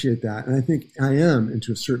I appreciate that. And I think I am, and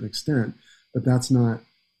to a certain extent, but that's not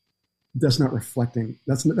reflecting,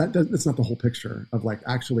 that's not the whole picture of like,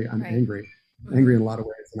 actually, I'm angry in a lot of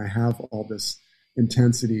ways. And I have all this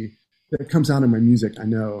intensity that comes out in my music, I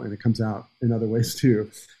know, and it comes out in other ways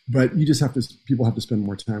too. But you just have to, people have to spend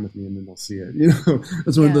more time with me, and then they'll see it.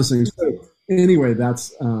 That's one of those things. So anyway, that's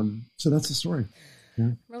the story. Yeah.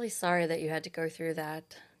 I'm really sorry that you had to go through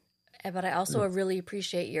that, but I also really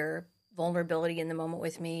appreciate your vulnerability in the moment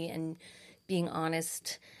with me and being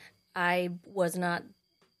honest. I was not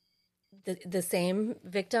the same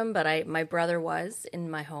victim, but my brother was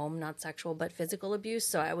in my home, not sexual, but physical abuse.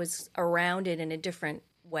 So I was around it in a different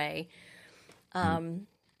way. And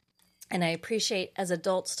I appreciate as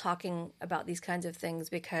adults talking about these kinds of things,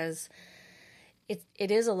 because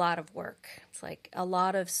it is a lot of work. It's like a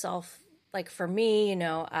lot of like for me,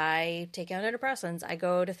 I take antidepressants, I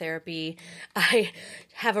go to therapy, I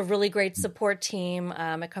have a really great support team.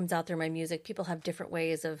 It comes out through my music. People have different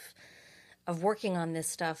ways of working on this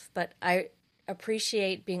stuff, but I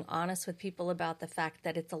appreciate being honest with people about the fact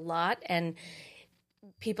that it's a lot. And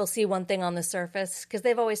people see one thing on the surface, because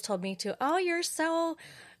they've always told me "Oh, you're so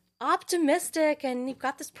optimistic and you've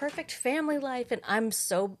got this perfect family life." And I'm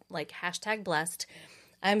so like #blessed.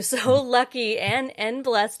 I'm so lucky and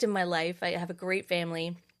blessed in my life. I have a great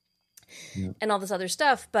family and all this other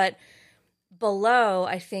stuff. But below,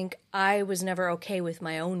 I think I was never okay with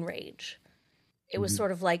my own rage. It was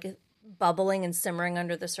sort of like bubbling and simmering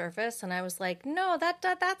under the surface. And I was like, no,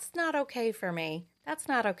 that's not okay for me. That's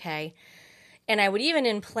not okay. And I would, even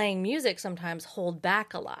in playing music, sometimes hold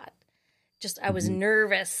back a lot. I was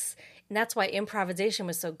nervous. And that's why improvisation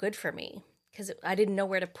was so good for me, because I didn't know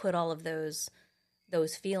where to put all of those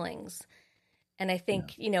feelings. And I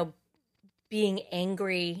think, being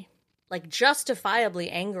angry, like justifiably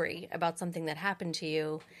angry about something that happened to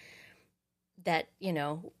you that,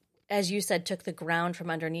 as you said, took the ground from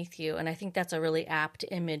underneath you. And I think that's a really apt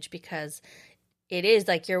image, because it is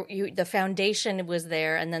like the foundation was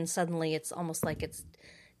there, and then suddenly it's almost like it's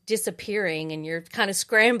disappearing and you're kind of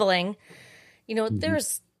scrambling.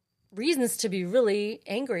 There's reasons to be really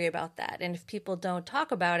angry about that. And if people don't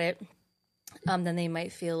talk about it, then they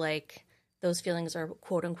might feel like those feelings are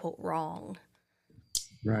quote unquote wrong.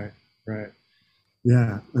 Right.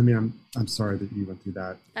 Yeah. I mean, I'm sorry that you went through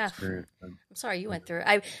that experience. I'm sorry you went through it.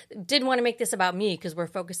 I didn't want to make this about me, because we're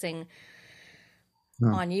focusing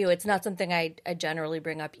on you. It's not something I generally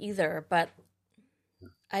bring up either, but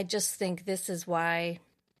I just think this is why,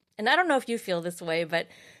 and I don't know if you feel this way, but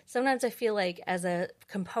sometimes I feel like as a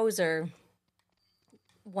composer,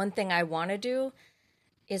 one thing I want to do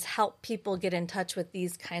is help people get in touch with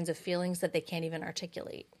these kinds of feelings that they can't even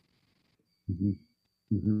articulate.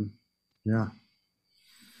 Yeah.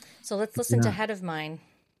 So let's listen to Head of Mine.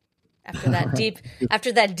 After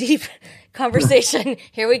that deep conversation,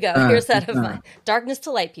 here we go. Here's Head of Mine. Darkness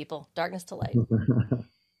to light, people. Darkness to light.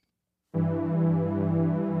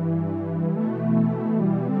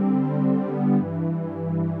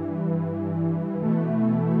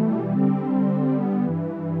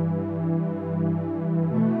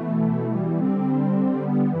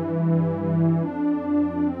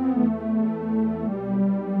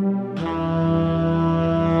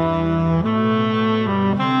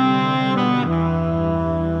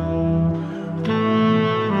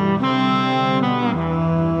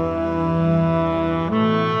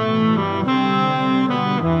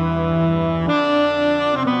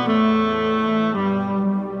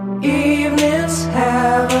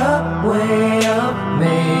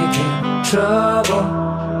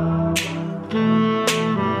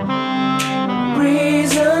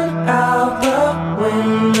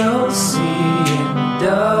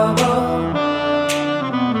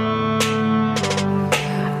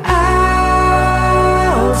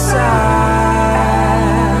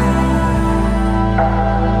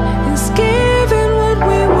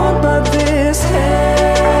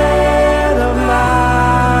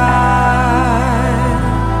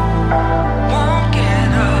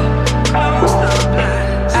 Close the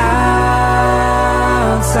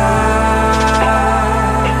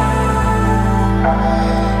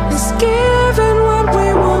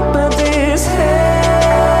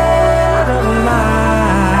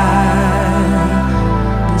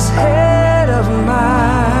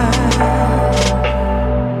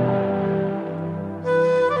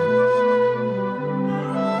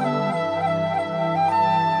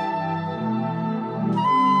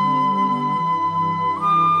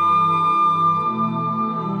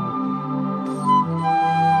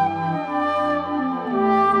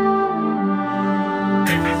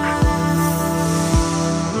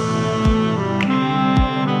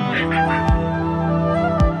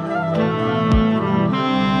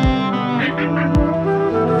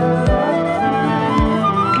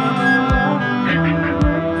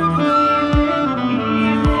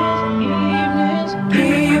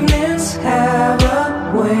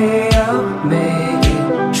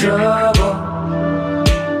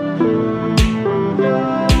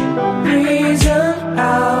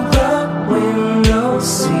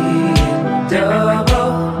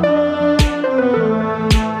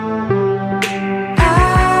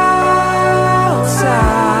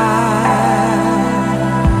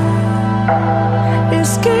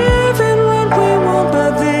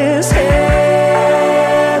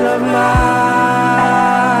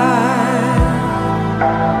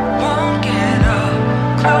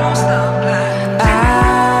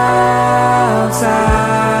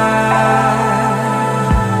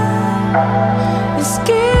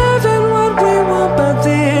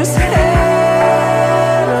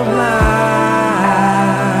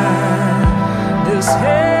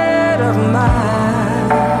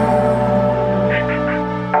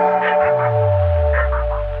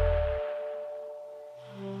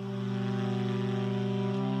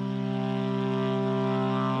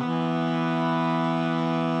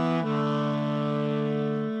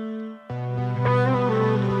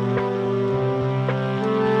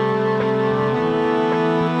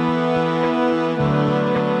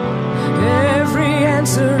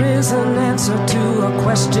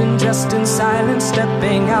question, just in silence,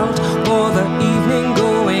 stepping out for the evening,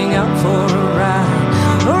 going out for a ride.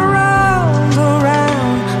 Around,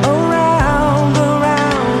 around, around,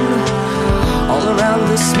 around, all around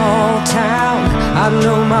this small town, I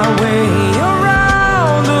know my way.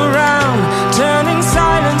 Around, around, turning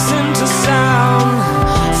silence into sound,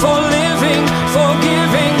 for living, for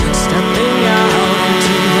giving, stepping out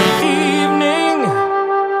into the evening.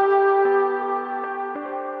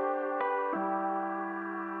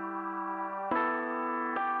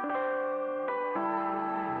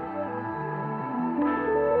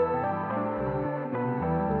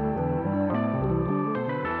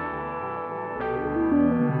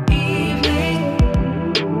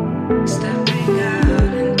 Stepping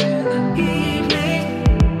out into the evening.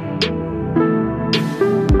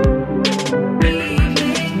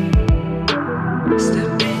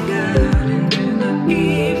 Stepping out into the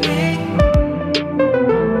evening.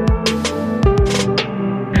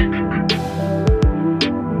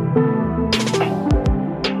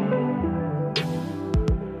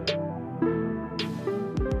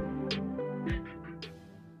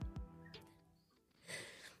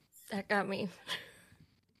 That got me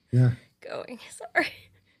Yeah, going. Sorry.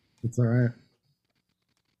 it's all right.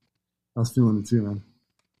 I was feeling it too, man.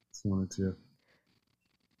 I was feeling it too.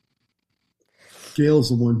 Gail's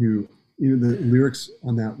the one who, the lyrics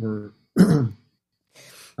on that were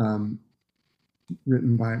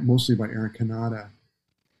written mostly by Aaron Kanata,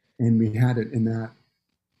 and we had it in that.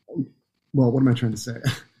 Well, what am I trying to say?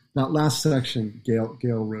 That last section, Gail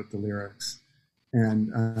wrote the lyrics,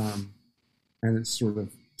 and it sort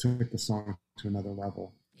of took the song to another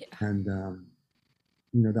level. Yeah. And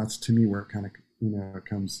that's to me where it kind of it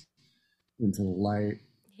comes into the light,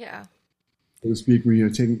 Yeah. so to speak, where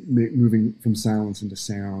moving from silence into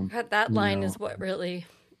sound. That line is what really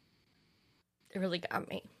got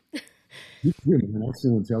me. Me too, man. I was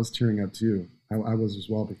feeling it. I was tearing up too. I was as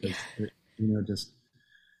well, because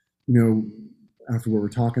after what we're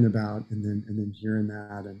talking about, and then hearing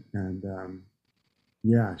that,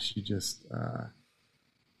 and she just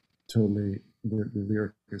totally, the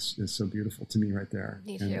lyric is so beautiful to me right there.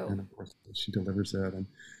 Me too. And of course she delivers it. And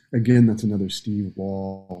again, that's another Steve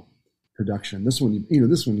Wall production. This one,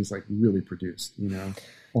 this one is like really produced.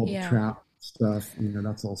 All the trap stuff.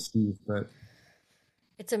 That's all Steve. But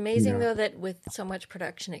it's amazing though that with so much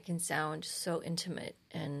production, it can sound so intimate,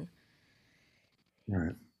 and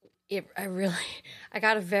right. I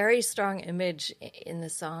got a very strong image in the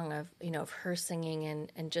song of her singing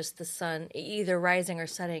and just the sun either rising or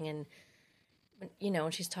setting, and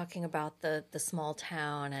when she's talking about the small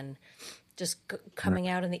town and just coming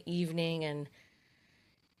out in the evening, and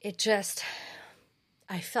it just,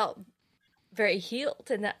 I felt very healed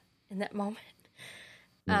in that moment,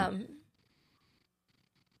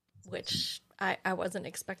 which I wasn't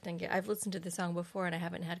expecting. I've listened to the song before and I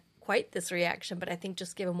haven't had quite this reaction, but I think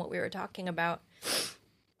just given what we were talking about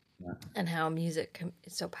and how music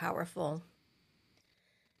is so powerful.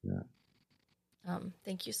 Yeah.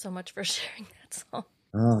 Thank you so much for sharing that song.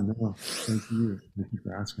 Oh no, thank you. Thank you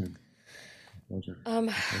for asking. Pleasure.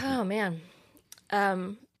 Oh man.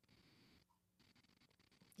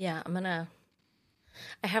 Yeah,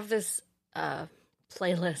 I have this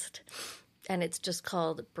playlist, and it's just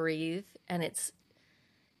called Breathe, and it's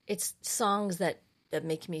songs that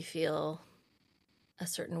make me feel a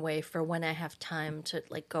certain way for when I have time to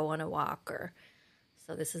like go on a walk,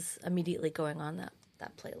 so this is immediately going on that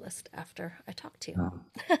playlist after I talk to you.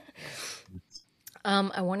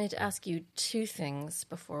 I wanted to ask you two things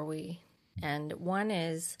before we end. One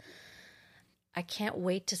is, I can't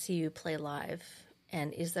wait to see you play live.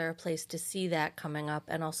 And is there a place to see that coming up?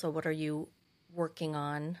 And also, what are you working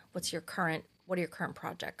on? What are your current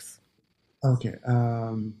projects? Okay.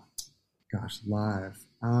 Live.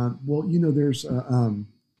 Well, there's the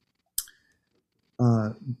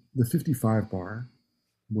 55 Bar,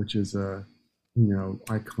 which is a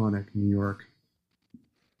iconic New York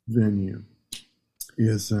venue,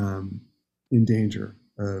 is in danger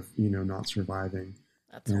of not surviving.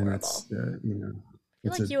 That's horrible. It's,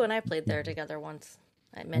 I feel like you and I played there together once,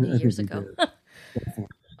 many years ago.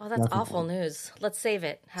 Oh, that's awful news. Let's save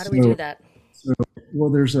it. How do we do that? Well,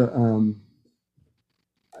 there's a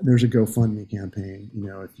GoFundMe campaign.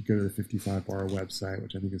 If you go to the 55 Bar website,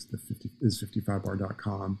 which I think is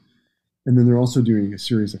 55bar.com, and then they're also doing a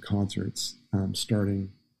series of concerts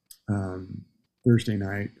starting Thursday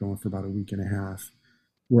night, going for about a week and a half,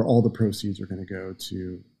 where all the proceeds are going to go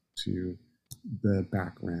to the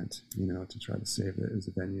back rent, to try to save it as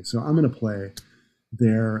a venue. So I'm going to play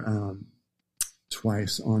there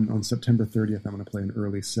twice. On September 30th, I'm going to play an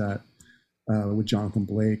early set with Jonathan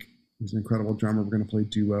Blake, He's an incredible drummer. We're going to play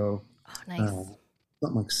duo. Oh, nice.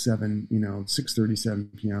 Something like 6:30, 7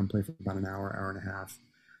 p.m. Play for about an hour, hour and a half.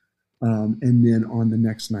 And then on the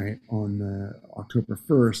next night, on the October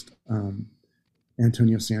 1st,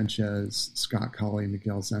 Antonio Sanchez, Scott Colley,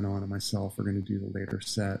 Miguel Zenon, and myself are going to do the later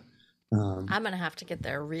set. I'm going to have to get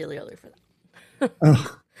there really early for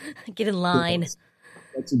that. Get in line. That's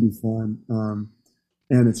going to be fun.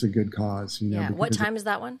 And it's a good cause. Yeah. What time is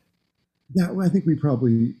that one? Yeah, well, I think we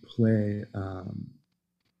probably play,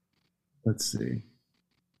 let's see,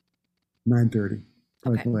 9:30.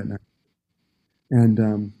 Probably play at 9.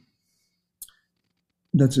 And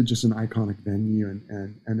that's just an iconic venue,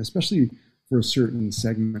 and especially for a certain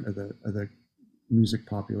segment of the music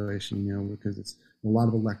population, because it's a lot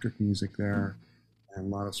of electric music there and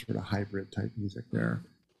a lot of sort of hybrid type music there.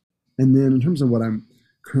 And then in terms of what I'm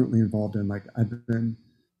currently involved in, like I've been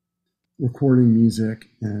recording music,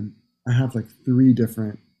 and I have like three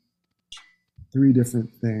different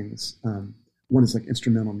things. One is like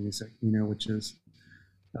instrumental music, which is,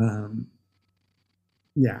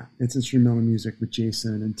 it's instrumental music with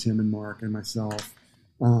Jason and Tim and Mark and myself.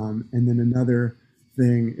 And then another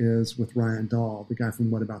thing is with Ryan Dahl, the guy from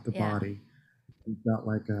What About the Body. We've got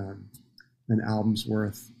like an album's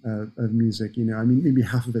worth of music. Maybe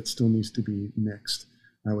half of it still needs to be mixed,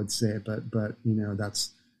 I would say, but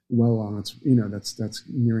that's well on its, that's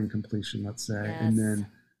nearing completion, let's say. Yes. And then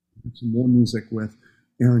some more music with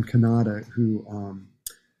Aaron Kanata, who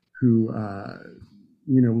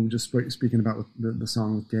we were just speaking about with the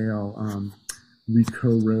song with Gail. We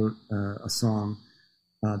co-wrote a song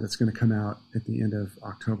that's going to come out at the end of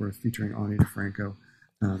October, featuring Ani DeFranco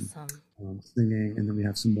singing, and then we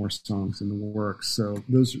have some more songs in the works. So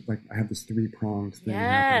those are I have this 3-pronged thing.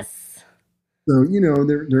 Yes. Happening. So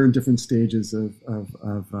they're in different stages of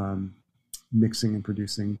mixing and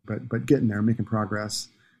producing, but getting there, making progress.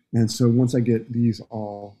 And so once I get these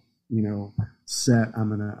all set, I'm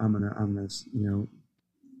gonna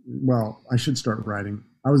well, I should start writing.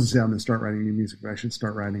 I was going to say I'm going to start writing new music, but I should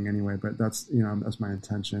start writing anyway. But that's that's my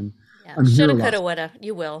intention. Yeah. Shoulda, coulda, woulda.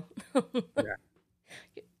 You will. Yeah.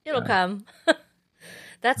 It'll come.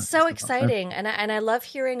 That's so exciting, and I love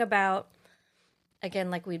hearing about,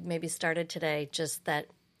 again, like we maybe started today, just that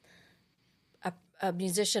a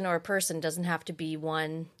musician or a person doesn't have to be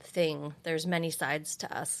one thing. There's many sides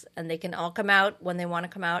to us, and they can all come out when they want to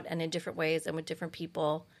come out, and in different ways and with different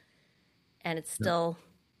people, and it's still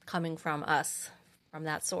coming from us, from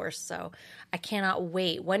that source. So I cannot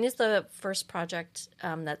wait. When is the first project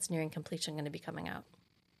that's nearing completion going to be coming out?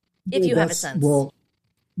 If you have a sense. Well,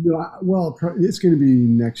 it's going to be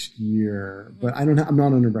next year, but I'm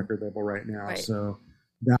not on a record label right now. Right. So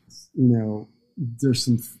that's, there's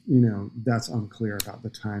some, that's unclear about the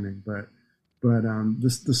timing, but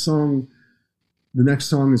the next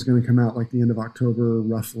song is going to come out like the end of October,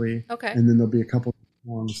 roughly. Okay. And then there'll be a couple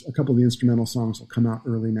of the instrumental songs will come out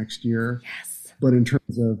early next year. Yes. But in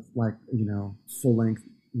terms of full length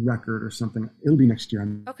record or something, it'll be next year.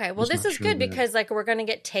 Okay. Well, this is good because we're going to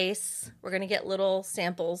get tastes. We're going to get little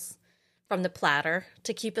samples from the platter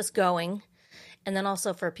to keep us going. And then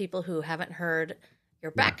also for people who haven't heard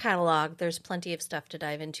your back catalog, there's plenty of stuff to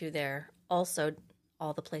dive into there. Also,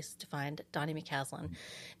 all the places to find Donny McCaslin.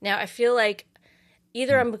 Now, I feel like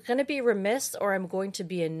either I'm going to be remiss or I'm going to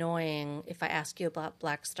be annoying if I ask you about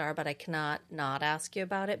Black Star, but I cannot not ask you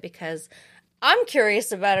about it because I'm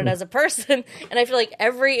curious about it as a person. And I feel like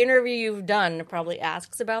every interview you've done probably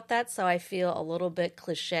asks about that. So I feel a little bit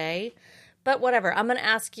cliche, but whatever. I'm going to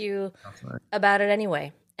ask you about it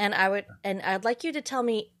anyway. And I'd like you to tell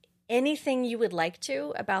me anything you would like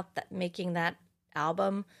to about making that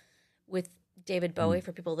album with David Bowie,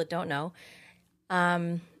 for people that don't know.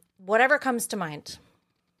 Whatever comes to mind.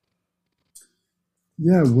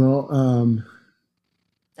 Yeah, well...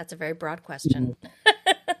 That's a very broad question.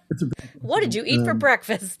 What did you eat for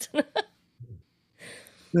breakfast? It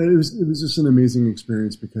was just an amazing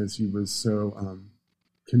experience because he was so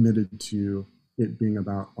committed to it being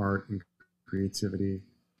about art and creativity,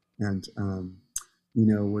 and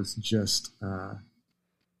was just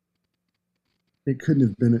it couldn't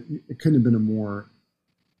have been a more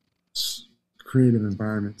creative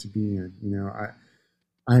environment to be in.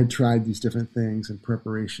 I had tried these different things in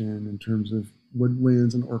preparation in terms of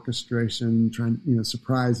woodwinds and orchestration, trying to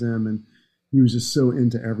surprise him, and he was just so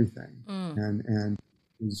into everything, and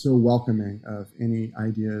he was so welcoming of any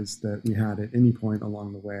ideas that we had at any point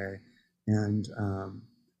along the way, and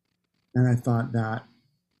I thought that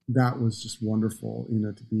was just wonderful,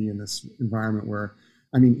 to be in this environment where,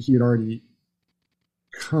 he had already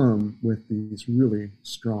come with these really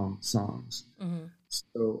strong songs,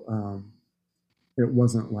 so it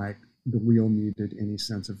wasn't like the wheel needed any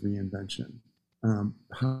sense of reinvention.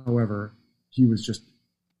 However, he was just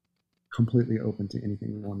completely open to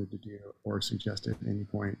anything we wanted to do or suggest at any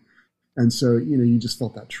point. And so, you just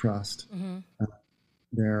felt that trust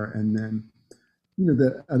there. And then,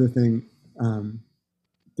 the other thing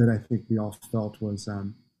that I think we all felt was,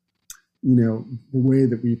 the way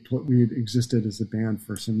that we had existed as a band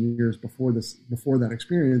for some years before that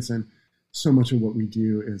experience. And so much of what we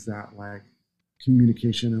do is that like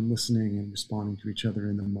communication and listening and responding to each other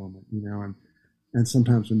in the moment, and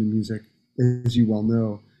sometimes when the music, as you well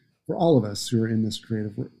know, for all of us who are in this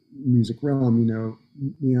creative music realm,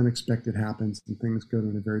 the unexpected happens and things go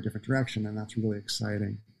in a very different direction, and that's really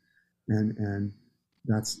exciting. And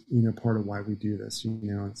that's, part of why we do this,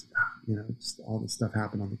 it's all this stuff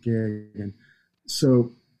happened on the gig. And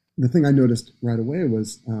so the thing I noticed right away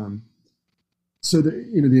was, the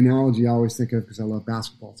analogy I always think of, because I love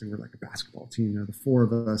basketball, so we're like a basketball team, the four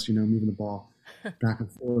of us, moving the ball back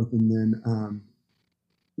and forth. And then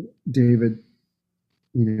David,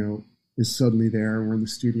 is suddenly there. We're in the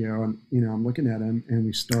studio, and, I'm looking at him, and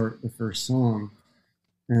we start the first song,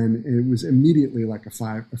 and it was immediately like a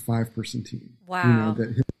five-person team. Wow.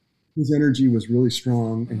 That his energy was really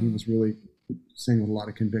strong, and he was really saying with a lot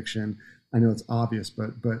of conviction. I know it's obvious,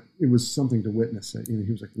 but it was something to witness it.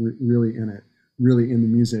 He was like really in it, really in the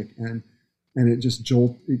music, and it just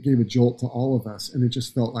gave a jolt to all of us, and it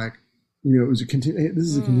just felt like, it was this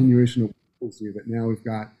is a continuation of what we do, but now we've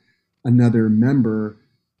got another member,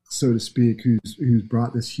 so to speak, who's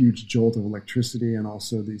brought this huge jolt of electricity and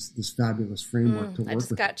also this fabulous framework to work with. I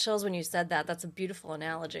just got chills when you said that. That's a beautiful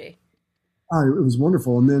analogy. It was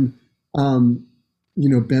wonderful. And then,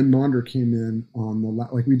 Ben Monder came in on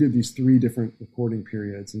we did these 3 different recording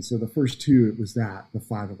periods. And so the first 2, it was the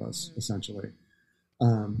 5 of us, essentially,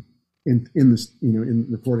 in this, in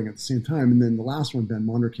recording at the same time. And then the last one, Ben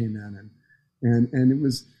Monder came in and it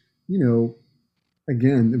was,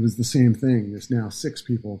 again, it was the same thing. There's now 6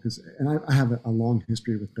 people and I have a long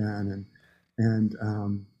history with Ben, and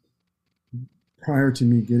prior to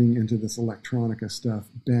me getting into this electronica stuff,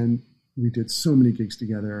 Ben, we did so many gigs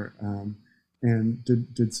together, and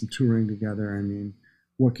did some touring together. I mean,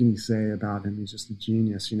 what can you say about him? He's just a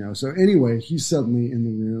genius, So anyway, he's suddenly in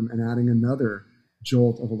the room and adding another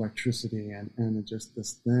jolt of electricity and just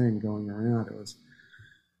this thing going around. It was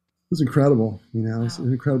incredible, Wow. It was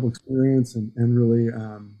an incredible experience and really,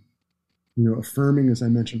 affirming, as I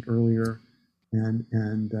mentioned earlier, and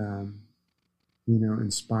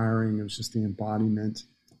inspiring. It was just the embodiment,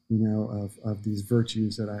 of these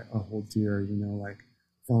virtues that I hold dear, like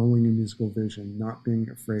following a musical vision, not being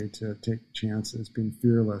afraid to take chances, being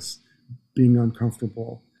fearless, being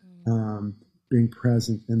uncomfortable, being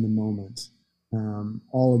present in the moment.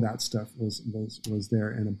 All of that stuff was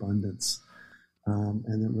there in abundance.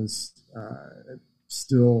 And it was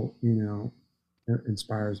still, it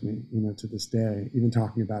inspires me, to this day. Even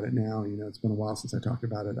talking about it now, it's been a while since I talked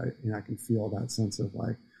about it. I can feel that sense of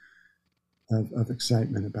of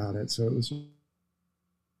excitement about it. So it was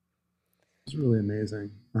really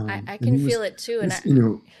amazing. I can feel it too, and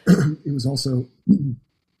it was also, and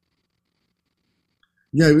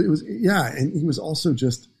he was also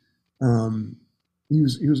just, he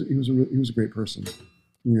was a great person.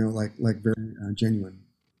 Very genuine.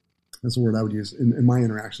 That's the word I would use in my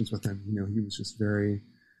interactions with him. He was just very,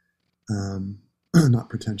 not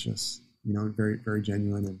pretentious, very, very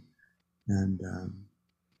genuine. And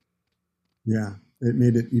it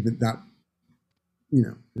made it even that,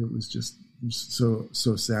 it was just so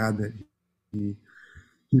sad that he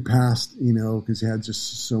passed, because he had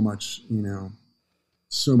just so much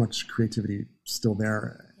creativity still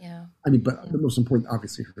there. Yeah. I mean, but the most important,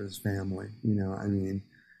 obviously, for his family,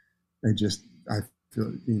 I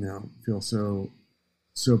feel so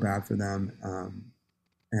bad for them,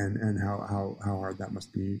 and how hard that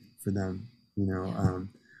must be for them,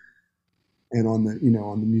 and on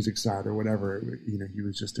the music side or whatever, he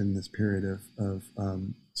was just in this period of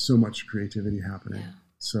so much creativity happening. Yeah.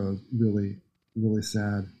 So really, really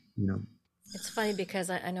sad, It's funny because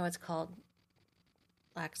I know it's called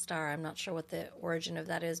Black Star. I'm not sure what the origin of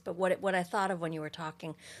that is, but what I thought of when you were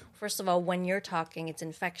talking, first of all, when you're talking, it's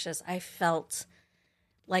infectious. I felt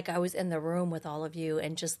like I was in the room with all of you,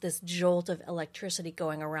 and just this jolt of electricity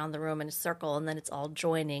going around the room in a circle, and then it's all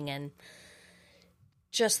joining, and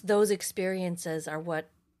just those experiences are what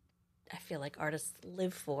I feel like artists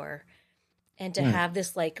live for. And to have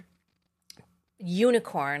this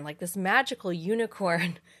unicorn, this magical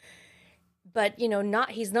unicorn, but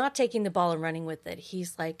he's not taking the ball and running with it.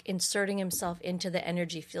 He's inserting himself into the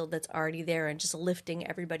energy field that's already there and just lifting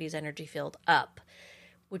everybody's energy field up,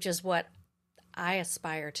 which is what I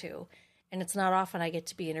aspire to. And it's not often I get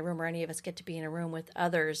to be in a room, or any of us get to be in a room with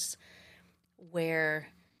others where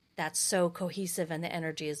that's so cohesive and the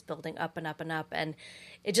energy is building up and up and up. And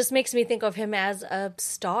it just makes me think of him as a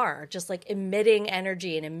star, just like emitting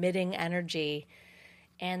energy and emitting energy.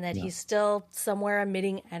 And that he's still somewhere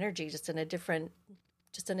emitting energy, just in a different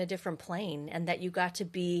plane. And that you got to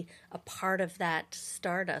be a part of that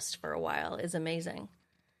stardust for a while is amazing.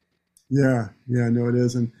 Yeah, no, it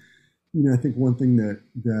is. And, I think one thing that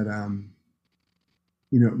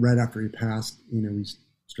right after he passed, we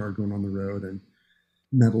started going on the road and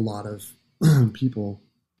met a lot of people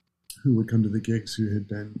who would come to the gigs who had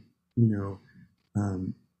been,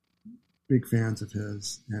 big fans of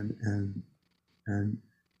his, and and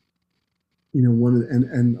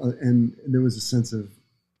there was a sense of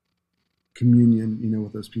communion,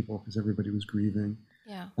 with those people, because everybody was grieving.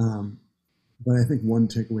 Yeah. But I think one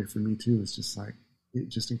takeaway for me too is just like,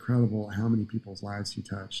 it's just incredible how many people's lives he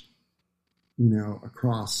touched,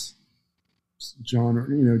 across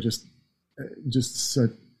genre, just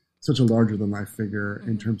such a larger than life figure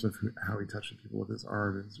in terms of how he touched people with his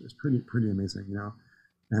art. It's pretty amazing,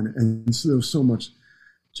 and so there was so much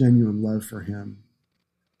genuine love for him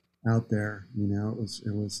out there.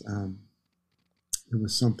 It was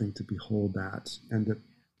something to behold that and to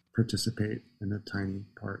participate in a tiny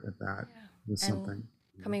part of that was something.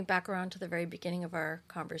 Coming back around to the very beginning of our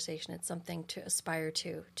conversation, it's something to aspire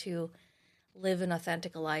to live an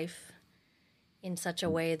authentic life in such a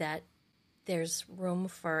way that there's room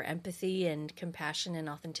for empathy and compassion and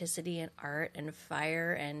authenticity and art and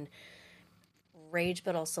fire and rage,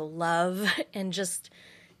 but also love, and just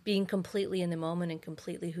being completely in the moment and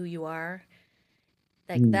completely who you are.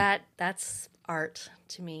 Like that's art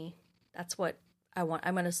to me. That's what I want.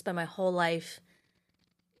 I'm going to spend my whole life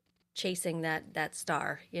chasing that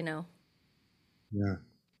star, Yeah.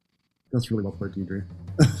 That's really well put, Deidre.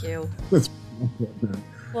 Thank you. That's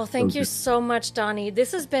well, thank you so much, Donny.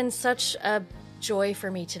 This has been such a joy for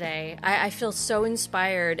me today. I feel so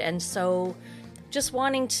inspired and so just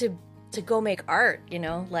wanting to go make art,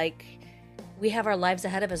 like we have our lives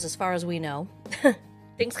ahead of us as far as we know.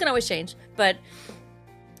 Things can always change, but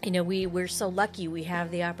we're so lucky we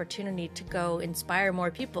have the opportunity to go inspire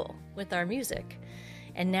more people with our music.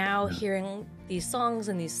 And now hearing these songs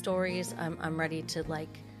and these stories, I'm ready to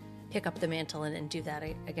pick up the mantle and do that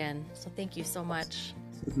again. So thank you so much.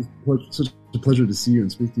 It's such a pleasure to see you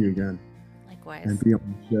and speak to you again. Likewise. And be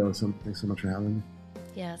on the show. So thanks so much for having me.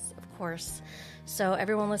 Yes, of course. So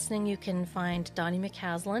everyone listening, you can find Donny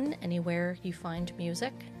McCaslin anywhere you find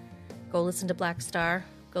music. Go listen to Black Star.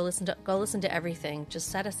 Go listen to everything. Just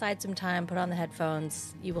set aside some time, put on the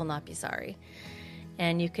headphones. You will not be sorry.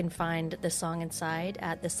 And you can find The Song Inside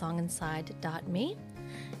at thesonginside.me.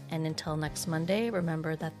 And until next Monday,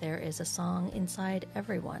 remember that there is a song inside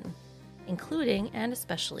everyone, including and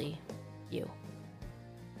especially you.